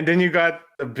 And then you got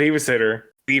the babysitter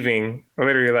leaving,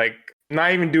 literally, like,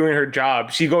 not even doing her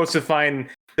job. She goes to find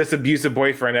this abusive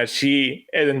boyfriend that she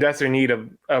is in desperate need of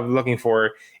looking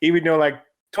for. Even though, like,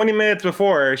 20 minutes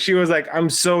before, she was like, I'm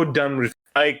so done with,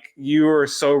 like, you are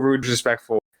so rude,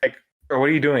 disrespectful. Like, or what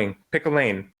are you doing? Pick a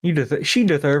lane. She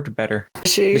deserved better.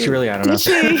 she, Did she really? I don't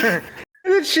know.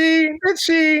 Did she?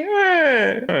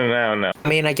 I don't know. I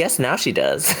mean, I guess now she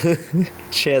does.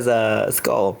 She has a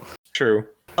skull. True.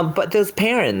 But those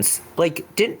parents, like,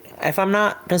 if I'm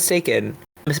not mistaken,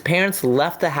 his parents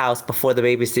left the house before the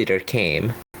babysitter came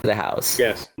to the house.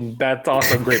 Yes. That's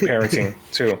also great parenting,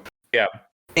 too. Yeah.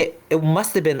 It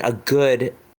must have been a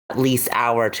good at least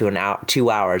hour to 2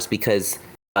 hours because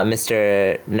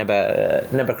Mr.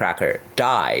 Nebuchadnezzar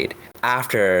died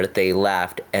after they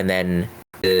left, and then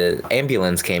the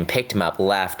ambulance came, picked him up,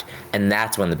 left, and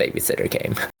that's when the babysitter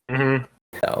came. Mm-hmm.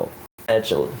 So,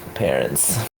 actual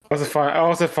parents.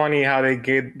 Also funny how they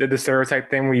did the stereotype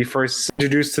thing when you first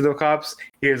introduced to the cops.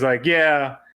 He was like,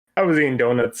 yeah, I was eating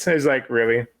donuts. It's like,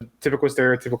 really? Typical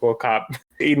stereotypical cop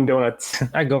eating donuts.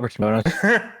 I'd go for some donuts.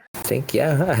 I think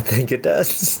it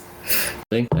does. I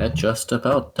think that just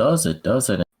about does it,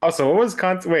 doesn't it? Also, what was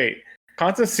Constantine? I'm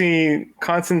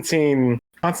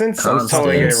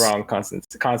totally getting it wrong.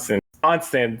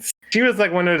 Constance. She was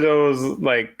like one of those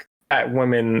like at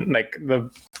women, like the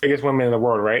biggest women in the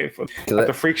world, right? Like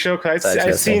the freak show. Cause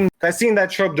I've seen that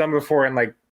trope done before in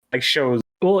like shows.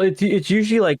 Well, it's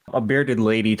usually like a bearded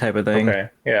lady type of thing. Okay,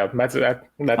 yeah, that makes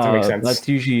sense. That's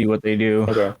usually what they do.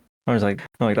 Okay. I was like,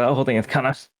 that whole thing is kind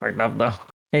of fucked up though.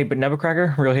 Hey, but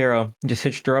Nebuchadnezzar, real hero, just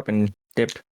hitched her up and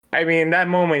dipped. I mean, that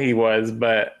moment he was,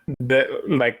 but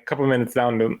like a couple minutes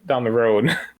down the road,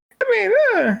 I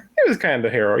mean, he was kind of the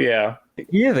hero. Yeah.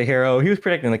 He is a hero. He was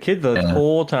protecting the kids the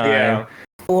whole time. Yeah.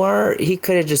 Or he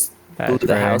could have just blew That's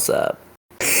the right. house up.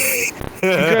 He could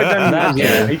have done that.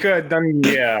 Yeah. He could have done.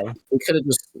 Yeah. We could have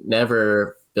just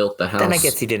never built the house. Then I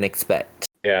guess he didn't expect.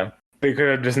 Yeah. They could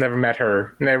have just never met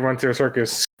her. Never went to a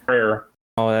circus. Rare.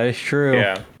 Oh, that is true.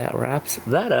 Yeah. That wraps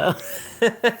that up.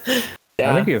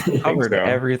 I think you've covered so.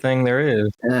 everything there is.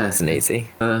 That's easy.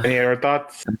 Any other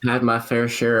thoughts? I've had my fair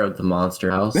share of the monster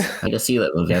house. I just see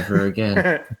that movie ever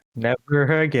again.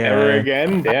 Never again. Ever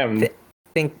again? Damn. I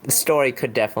think the story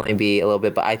could definitely be a little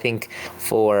bit, but I think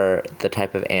for the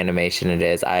type of animation it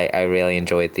is, I really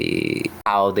enjoyed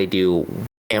how they do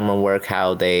camera work,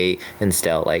 how they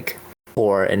instill like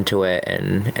pour into it,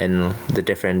 and the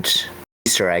different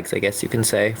Easter eggs, I guess you can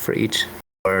say, for each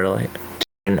or like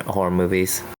different horror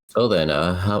movies. So then,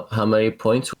 how many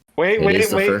points? Wait, It is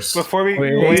the wait. first- Before we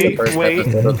Wait. First wait.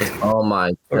 episode of this- Oh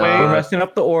my We're god! messing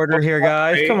up the order here,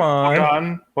 guys. Wait, Come on. Hold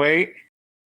on. Wait.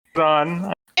 Hold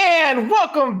on. And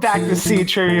welcome back to C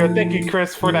Trivia. Thank you,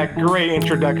 Chris, for that great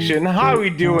introduction. How we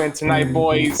doing tonight,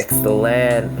 boys?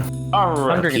 Excellent. All I'm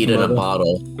right. drinking Peed in a some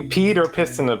bottle. Peed or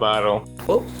pissed in the bottle?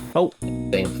 Oh,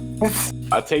 Same.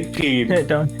 I'll take peed. hit it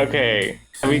done. Okay.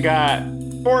 We got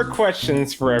 4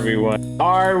 questions for everyone.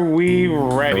 Are we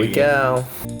ready? Here we go.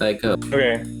 Like,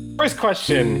 Okay. First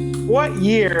question. What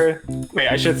year? Wait,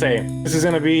 I should say this is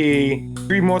gonna be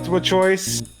 3 multiple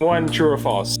choice, 1 true or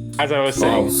false. As I was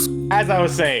saying. false. As I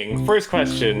was saying, first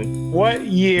question. What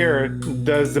year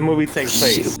does the movie take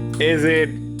place? Is it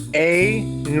A,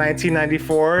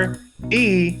 1994,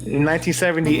 B,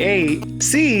 1978,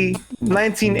 C,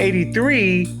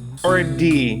 1983, or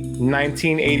D,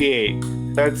 1988?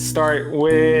 Let's start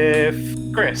with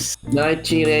Chris.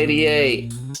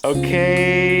 1988.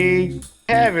 Okay,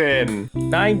 Kevin.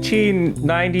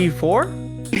 1994?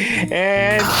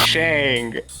 And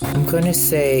Shang. I'm gonna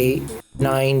say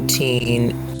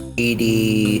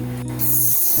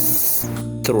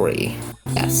 1983.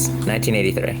 Yes,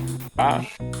 1983.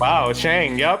 Wow,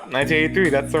 Shang. Yup, 1983.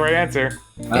 That's the right answer.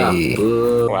 Ah, Hey.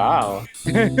 boo. Wow.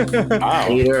 Wow.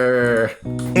 Peter,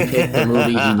 you picked the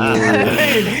movie you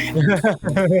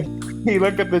knew. He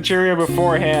looked at the trivia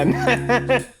beforehand.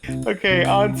 Okay,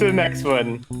 on to the next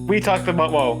one. We talked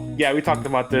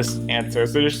about this answer.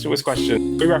 So this was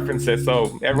question. We referenced it,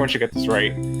 so everyone should get this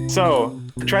right. So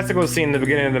the tricycle scene in the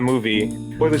beginning of the movie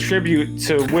was a tribute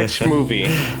to which movie?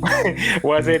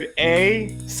 Was it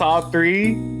A, Saw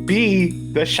 3, B,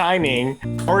 The Shining,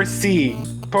 or C,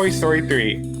 Toy Story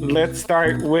 3? Let's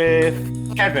start with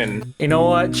Kevin. You know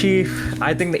what, Chief?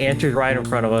 I think the answer is right in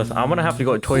front of us. I'm gonna have to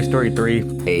go with Toy Story 3.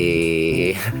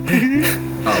 Hey.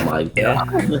 Oh my god.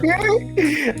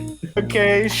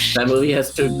 Okay, That movie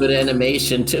has too good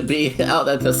animation to be out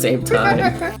at the same time.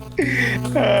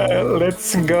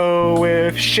 let's go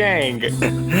with Shang.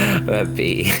 That'd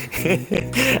be.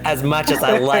 As much as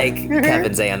I like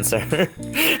Kevin's answer.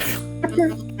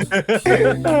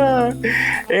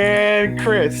 And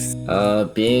Chris.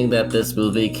 Being that this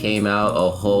movie came out a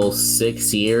whole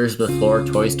 6 years before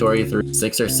Toy Story 3,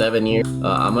 6 or 7 years,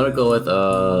 I'm gonna go with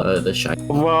The Shining.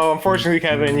 Well, unfortunately,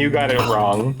 Kevin, you got it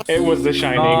wrong. It was The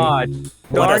Shining. God,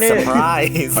 What darn a it.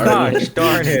 surprise. Gosh,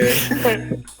 darn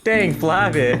it. Dang,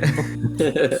 Flabbit.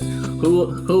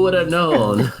 Who would have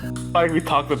known? Like we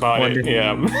talked about it.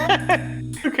 Yeah.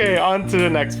 Okay, on to the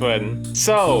next one.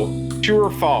 So, true or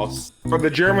false? For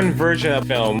the German version of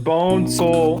the film, Bone,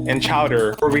 Soul, and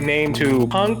Chowder were renamed to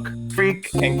Punk, Freak,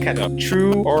 and Ketchup.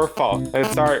 True or false? Let's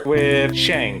start with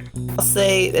Shang. I'll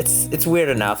say it's weird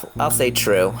enough. I'll say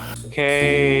true.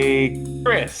 Okay,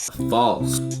 Chris.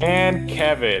 False. And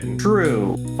Kevin.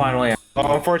 True. Final answer.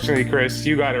 Oh, unfortunately, Chris,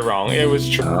 you got it wrong. It was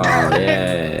true. Oh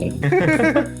yeah.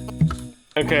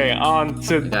 Okay, on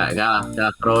to.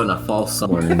 Gotta throw in a false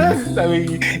somewhere. In there. I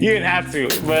mean, you didn't have to,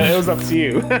 but it was up to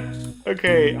you.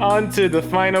 Okay, on to the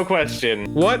final question.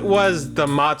 What was the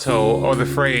motto or the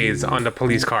phrase on the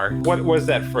police car? What was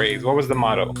that phrase? What was the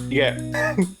motto? Yeah.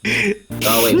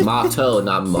 Oh wait, motto,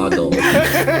 not model.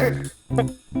 You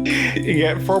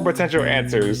get 4 potential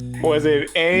answers. Was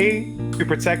it A, to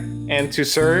protect and to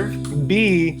serve?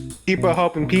 B, keep on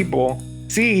helping people?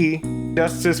 C,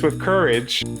 justice with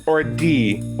courage? Or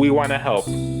D, we want to help?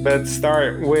 Let's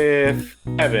start with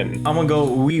Evan. I'm gonna go,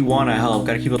 we wanna help.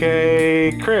 Gotta keep it.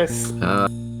 Okay, Chris.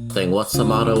 What's the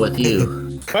motto with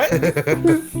you? What?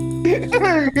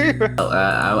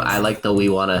 I like the we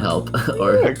want to help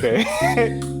or Okay.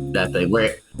 that thing.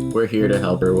 We're here to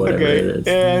help or whatever it Okay, is.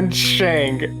 and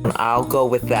Shang. I'll go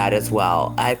with that as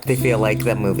well. I feel like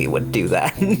that movie would do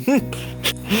that.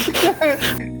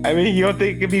 I mean, you don't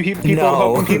think it could be people No,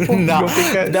 helping people? You no. don't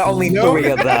think that- There are only No? 3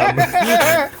 of them.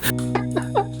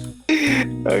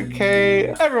 Okay,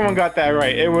 everyone got that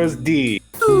right. It was D.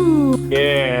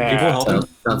 Yeah. People helping.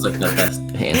 Sounds like the best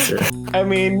answer. I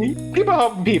mean, people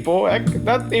helping people.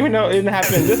 Not even though it didn't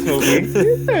happen in this movie.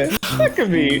 Yeah, that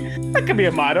could be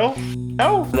a motto.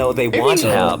 No. No, they Maybe want so.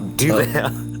 help. Do they?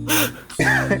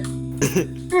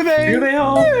 Do they? Do they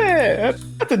help? Yeah,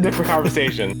 that's a different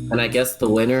conversation. And I guess the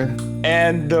winner.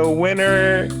 And the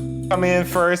winner Coming in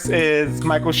first is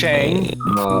Michael Shang,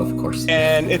 Of course.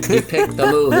 and it's He picked the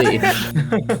movie.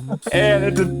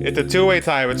 it's a two-way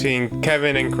tie between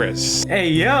Kevin and Chris. Hey,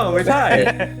 yo, it's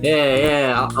high.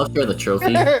 Yeah. I'll share the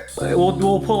trophy.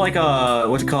 We'll pull like a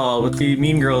what's it called with the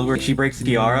Mean Girls where she breaks the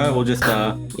tiara. We'll just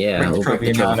Yeah, break the we'll break trophy the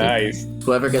in half. trophy. Nice.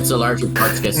 Whoever gets the larger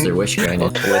parts gets their wish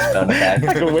granted. Wishbone attack.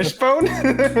 Like a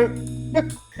wishbone.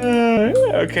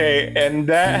 Okay, and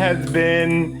that has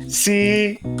been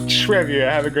C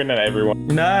Trivia. Have a good night, everyone.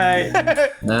 Good night.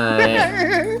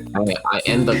 I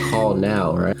end the call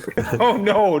now, right? Oh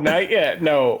no, not yet.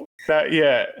 No, not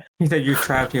yet. He said you're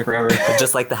trapped here forever.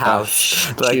 Just like the house.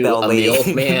 Like Shoot, the old I'm lady. the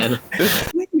old man.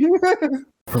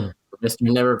 Mr.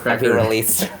 Never Be Cracker.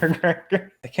 released.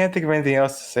 I can't think of anything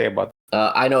else to say about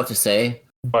I know what to say.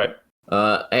 but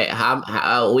Hey,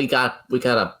 how we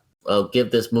gotta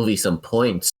give this movie some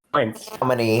points. points. How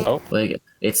many? Like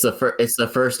it's the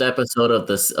first episode of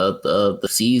this of the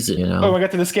season, you Oh, know. we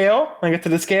get to the scale. We get to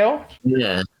the scale.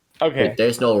 Yeah. Okay.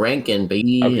 There's no ranking,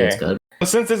 baby. Okay. It's got Well,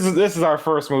 since this is our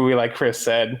first movie, like Chris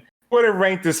said, we're gonna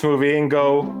rank this movie and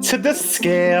go to the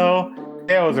scale.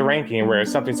 Scale is a ranking where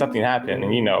something happened,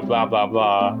 and blah blah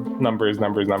blah, numbers. How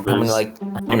many like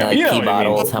You know pea what I mean.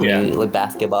 bottles? How many Yeah. like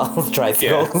basketballs,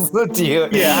 tricycles? Do you?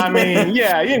 Yeah, I mean,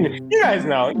 yeah, you guys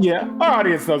know. Yeah, our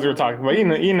audience knows what we're talking about.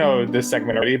 You know this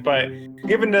segment already. But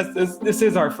given this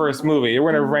is our first movie,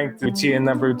 we're gonna rank the routine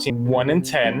number between 1 and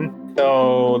 10.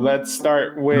 So let's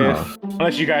start with,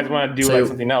 unless you guys want to do So- like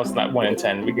something else, not 1 and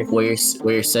 10. We can. what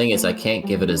you're saying is I can't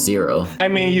give it a 0.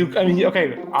 Okay,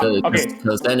 okay.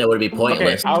 Because then it would be Okay,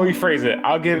 pointless. I'll rephrase it.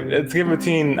 Let's give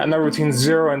a number between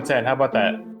 0 and 10. How about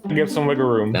that? Give some wiggle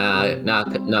room. Nah,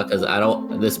 because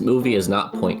this movie is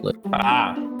not pointless.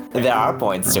 Ah, There are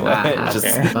points to it. Just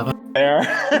okay. There.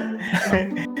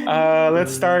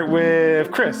 Let's start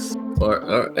with Chris.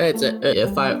 Or it's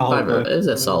a five. It's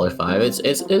a solid 5.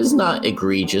 It's not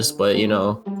egregious, but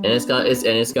and it's got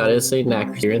its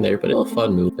knack here and there, but it's a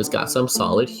fun movie. It's got some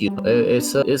solid humor.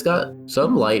 It's got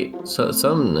some light, some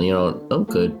some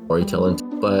good storytelling.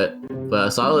 But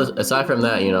aside from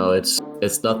that,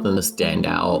 it's nothing to stand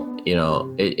out.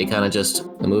 It kind of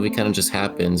the movie kind of just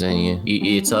happens, and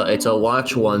it's a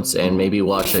watch once and maybe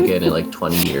watch again in like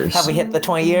 20 years. have we hit the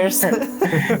 20 years?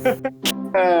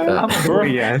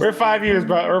 We're 5 years,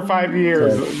 but we're 5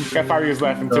 years. We've got 5 years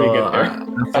left until we get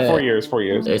there. 4 years. 4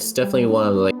 years. It's definitely one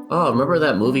of the remember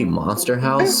that movie Monster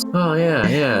House? Oh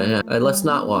yeah. Let's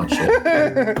not watch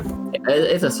it.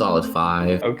 It's a solid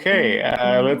 5. Okay,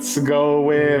 let's go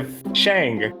with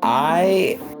Shang.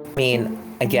 I mean,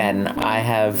 again,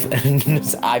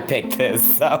 I picked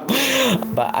this, so,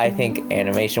 but I think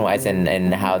animation-wise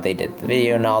and how they did the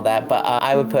video and all that, but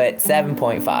I would put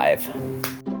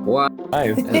 7.5. Wow,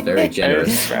 Nice. that's very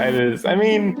generous. It is. I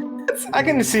mean, I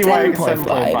can see why it's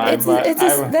 7.5.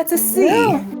 But That's a C.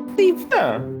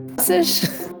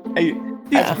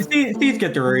 yeah. These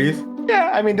get the raise.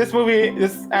 Yeah, I mean, this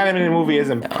animated movie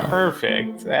isn't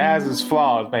perfect. It has its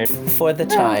flaws, maybe. For the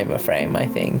time frame, I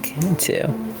think, too.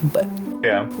 But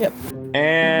Yeah. Yep.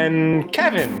 And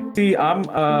Kevin. See, I'm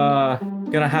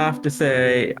gonna have to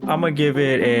say I'm gonna give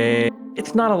it a.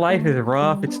 It's not a Life is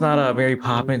Rough. It's not a Mary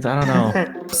Poppins. I don't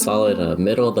know. Solid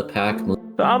middle of the pack movie.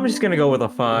 So I'm just gonna go with a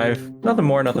 5. Nothing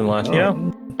more, nothing less. You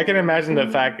know. I can imagine the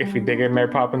fact if we did get Mary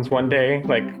Poppins one day,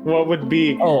 like what would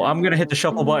be. Oh, I'm gonna hit the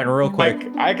shuffle button real quick.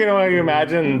 Like, I can only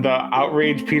imagine the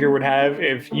outrage Peter would have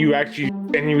if you actually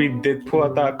genuinely did pull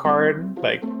out that card.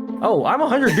 Like, Oh, I'm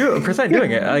 100%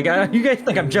 doing it. Like, you guys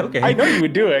think I'm joking? I know you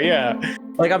would do it, yeah.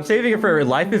 Like, I'm saving it for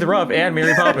Life is Rough and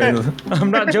Mary Poppins.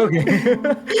 I'm not joking.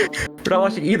 We're not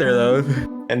watching either of those.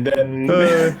 And then,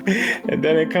 and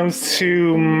then it comes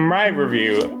to my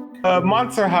review.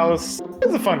 Monster House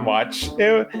is a fun watch.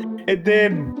 It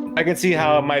did. I can see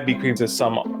how it might be creepy to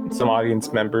some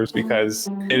audience members because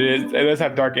it does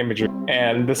have dark imagery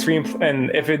and the screen.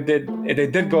 And if they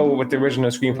did go with the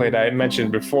original screenplay that I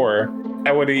mentioned before,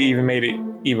 that would have even made it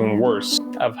even worse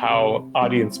of how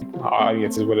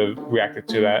audiences would have reacted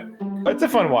to that. But it's a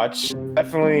fun watch.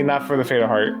 Definitely not for the faint of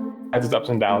heart. Has its ups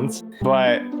and downs,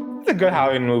 but it's a good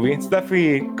Halloween movie. It's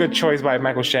definitely a good choice by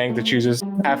Michael Shang to choose us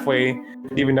halfway,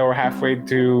 even though we're halfway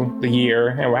through the year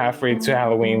and we're halfway to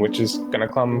Halloween, which is gonna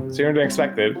come sooner than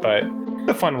expected. But it's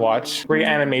a fun watch, great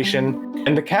animation,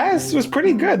 and the cast was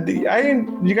pretty good.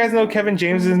 You guys know Kevin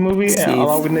James's movie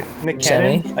along with Nick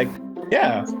Cannon? Buscemi? Like,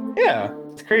 yeah,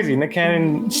 it's crazy. Nick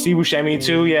Cannon, Steve Buscemi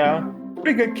too. Yeah,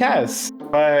 pretty good cast.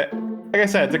 But like I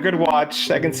said, it's a good watch.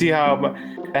 I can see how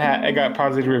it got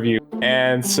positive review.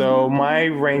 And so my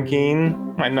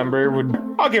ranking, my number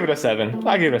I'll give it a 7.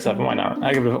 I'll give it a 7. Why not?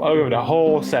 I'll give it a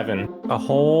whole 7. A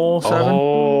whole 7? A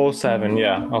whole 7.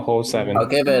 Yeah, a whole 7. I'll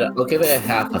give it a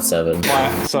half a 7.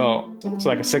 Why? So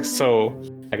like a 6. So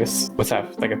I guess what's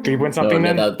that? Like a 3 point something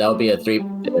then? That would be a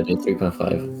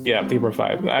 3.5. Yeah,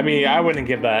 3.5. I mean, I wouldn't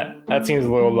give that. That seems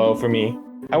a little low for me.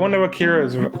 I wonder what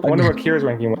Kira's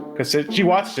ranking was, because she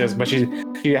watched this, but she's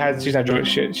not joined.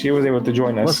 She was able to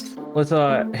join us. Let's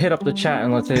hit up the chat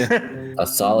and let's say A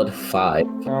solid 5. I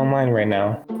don't mind right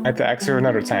now. I have to ask her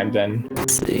another time then.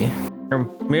 Let's see. or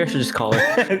maybe I should just call her.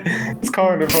 Let's call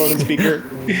her the phone and speaker.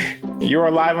 You are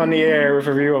live on the air with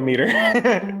a real meter.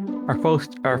 Our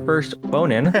first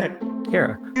phone in,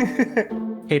 Kara.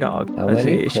 Hey dog. How Let's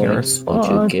many see, she points would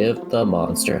you give the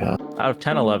Monster House? out of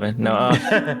 10, 11. No,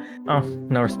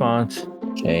 no response.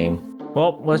 Shame.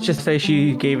 Well, let's just say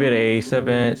she gave it a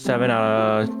 7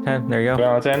 out of 10. There you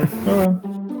go.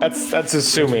 10? That's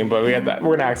assuming, but we're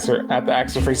gonna ask her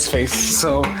face to face.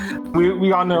 So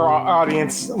we all know our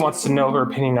audience wants to know her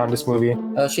opinion on this movie.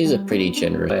 Oh, she's a pretty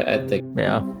generous. I think.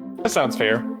 Yeah. That sounds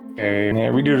fair. Okay, yeah,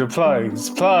 we do the plugs.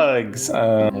 0.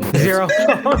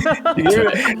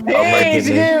 Hey, she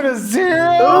gave it a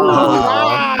 0.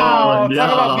 Wow! no.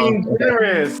 Talk about being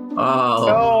generous.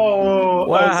 Oh.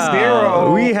 A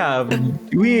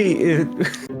 0.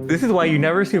 This is why you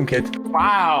never assume, kids.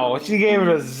 Wow, she gave it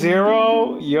a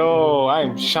 0. Yo,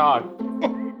 I'm shocked.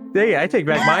 Hey, I take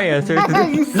back my answer.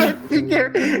 You said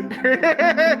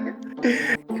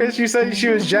because she said she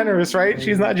was generous, right?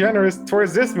 She's not generous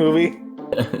towards this movie.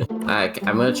 I'm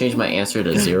gonna change my answer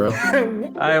to 0.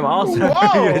 I am also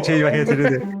going to change my answer to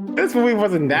this. This movie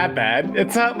wasn't that bad.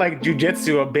 It's not like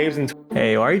Jujitsu of Babes in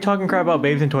Hey, why are you talking crap about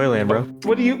Babes in Toyland, bro?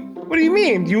 What do you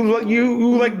mean? You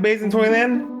like Babes in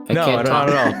Toyland? No, I don't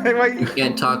at all. Like, You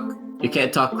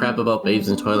can't talk crap about Babes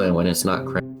in Toyland when it's not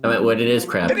crap. I mean, when it is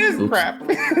crap. it is Oops. crap.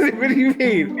 What do you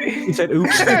mean? He said,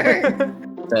 oops.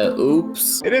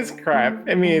 Oops. It is crap.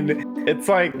 I mean, it's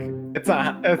not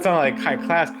like high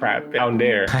class crap down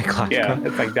there. High class Yeah, crap.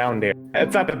 it's like down there.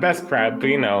 It's not the best crap, but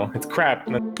it's crap.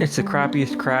 It's the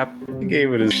crappiest crap. You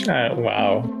gave it a shot.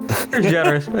 Wow. You're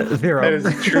generous. 0. That is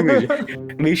truly.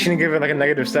 We shouldn't give it like a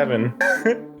 -7.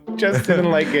 Just didn't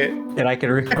like it. And I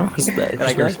can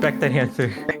respect that answer.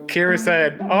 Kira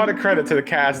said, all the credit to the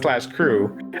cast / crew.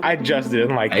 I just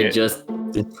didn't like it.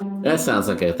 That sounds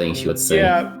like a thing she would say.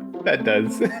 Yeah, that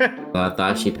does. I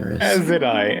thought she Paris. As did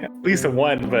I. At least a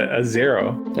 1, but a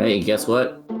 0. Hey, guess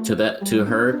what? To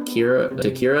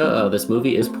Kira, this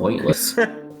movie is pointless.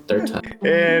 Third time.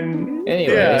 And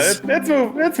Anyways. yeah, let's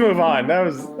move on. That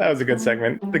was a good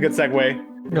segment. A good segue.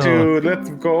 Let's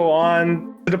go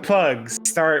on to the plugs.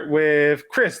 Start with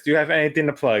Chris. Do you have anything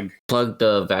to plug? Plug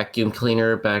the vacuum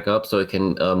cleaner back up so it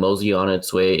can mosey on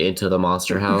its way into the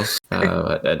monster house. I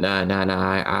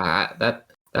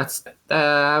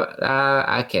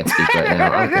can't speak right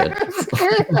now. I'm good.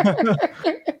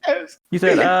 You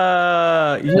said,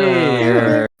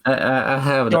 yeah. I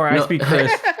have Don't worry, I speak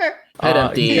Chris. Head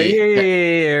empty.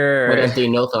 Yeah. Head empty.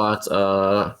 No thoughts.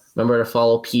 Remember to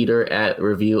follow Peter at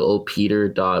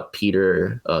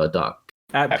reviewopeter.peter.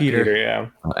 At Peter. Yeah.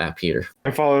 At Peter.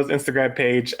 And follow his Instagram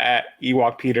page at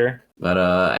EwokPeter.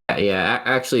 But yeah,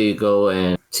 actually go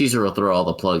and Caesar will throw all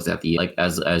the plugs at the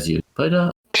as you.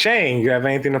 But Shane, you have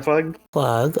anything to plug?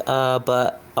 But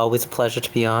always a pleasure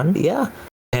to be on. Yeah.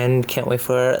 And can't wait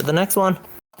for the next one.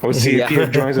 We'll see Yeah. if Peter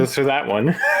joins us for that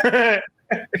one.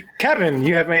 Kevin,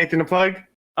 you have anything to plug?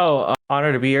 Oh,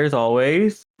 honor to be here as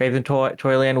always. Babes in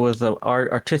Toyland was an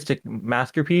artistic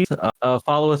masterpiece.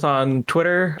 Follow us on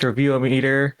Twitter,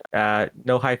 Review-O-Meter,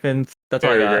 no hyphens. That's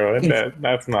all I got. Go.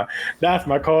 That's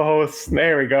my co-host.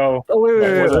 There we go. Oh,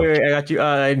 wait, I got you.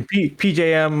 And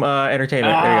PJM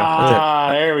Entertainment. There you go. That's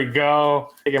it. There we go.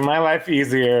 Making my life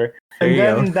easier. There And you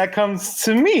then go. that comes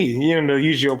to me. The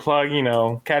usual plug,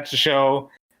 catch the show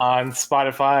on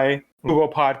Spotify, Google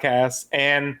Podcasts,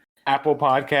 and Apple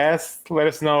Podcasts. Let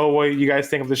us know what you guys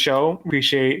think of the show.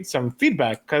 Appreciate some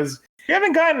feedback because we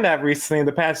haven't gotten that recently.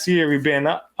 The past year, we've been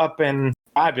up and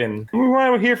vibing. We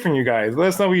want to hear from you guys. Let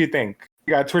us know what you think.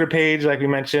 You got a Twitter page, like we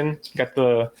mentioned. You got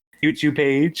the YouTube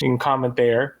page. You can comment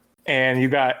there. And you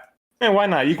got, why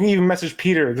not? You can even message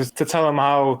Peter just to tell him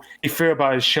how you feel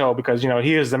about his show because,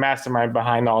 he is the mastermind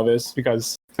behind all this.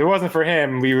 Because if it wasn't for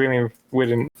him, we really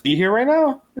wouldn't be here right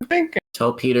now, I think.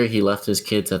 tell Peter he left his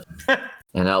kids at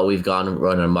and now we've gone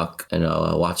running amok and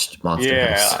watched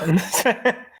Monster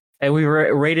House. And we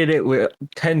rated it with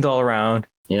 10s all around.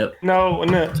 Yep. No.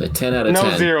 So 10 out of 10.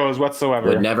 No zeros whatsoever.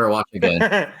 Would never watch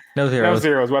again. No zeros. No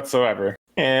zeros whatsoever.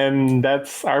 And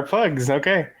that's our plugs.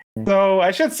 Okay. So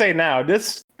I should say now,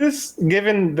 this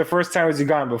given the first timers you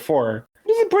gone before,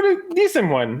 this is a pretty decent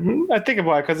one. I think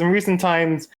about it because in recent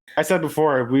times, I said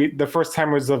before, the first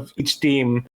timers of each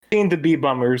team seem to be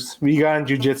bummers. We got in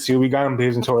Jiu-Jitsu, we got in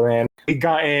Babes in Toyland, we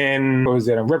got in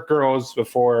Rip Girls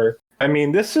before. I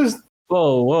mean, this is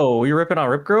Whoa, you're ripping on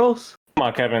Rip Girls? come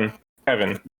on, Kevin.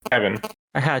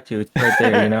 I had to. It's right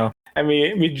there, you know. I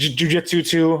mean, Jiu-Jitsu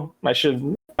too. Not sure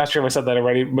if I said that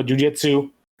already, but Jiu-Jitsu.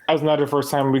 That was another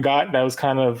first time we got. That was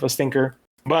kind of a stinker.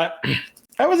 But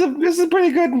this is a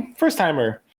pretty good first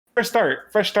timer. Fresh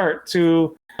start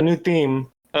to a new theme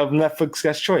of Netflix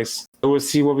Guest Choice. So we'll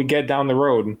see what we get down the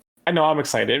road. I know I'm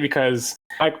excited because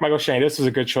Michael Shane, this was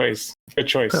a good choice. Good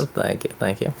choice. Oh, thank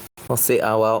you. We'll see.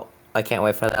 Oh well, I can't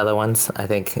wait for the other ones. I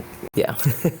think, yeah,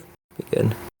 be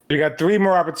good. We got 3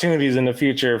 more opportunities in the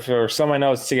future for someone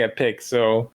else to get picked.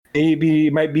 So maybe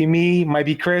it might be me, might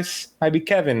be Chris, might be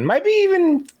Kevin, might be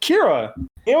even Kira.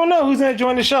 You don't know who's gonna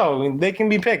join the show. They can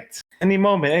be picked any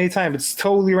moment, anytime. It's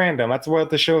totally random. That's what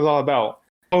the show is all about.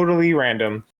 Totally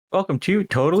random. Welcome to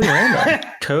Totally Random.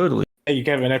 Totally. Thank you,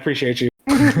 Kevin. I appreciate you.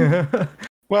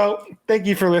 Well, thank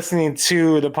you for listening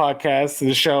to the podcast,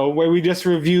 the show, where we just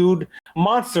reviewed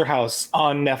Monster House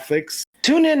on Netflix.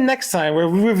 Tune in next time where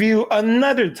we review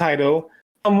another title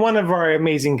from one of our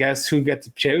amazing guests who gets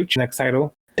to choose next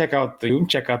title. Check out the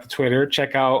Twitter,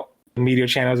 check out the media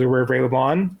channels that we're available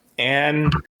on,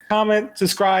 and comment,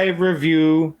 subscribe,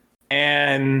 review.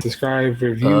 Here,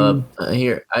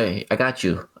 I got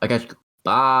you.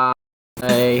 Bye.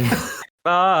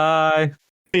 Bye.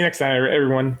 See you next time,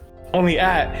 everyone. Only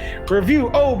at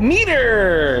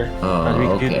Review-O-Meter.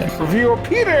 Oh, okay.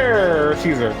 Review-O-Peter.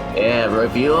 Caesar. Yeah,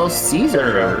 Review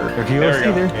Caesar. Review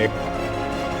There we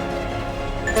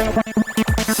Caesar. go.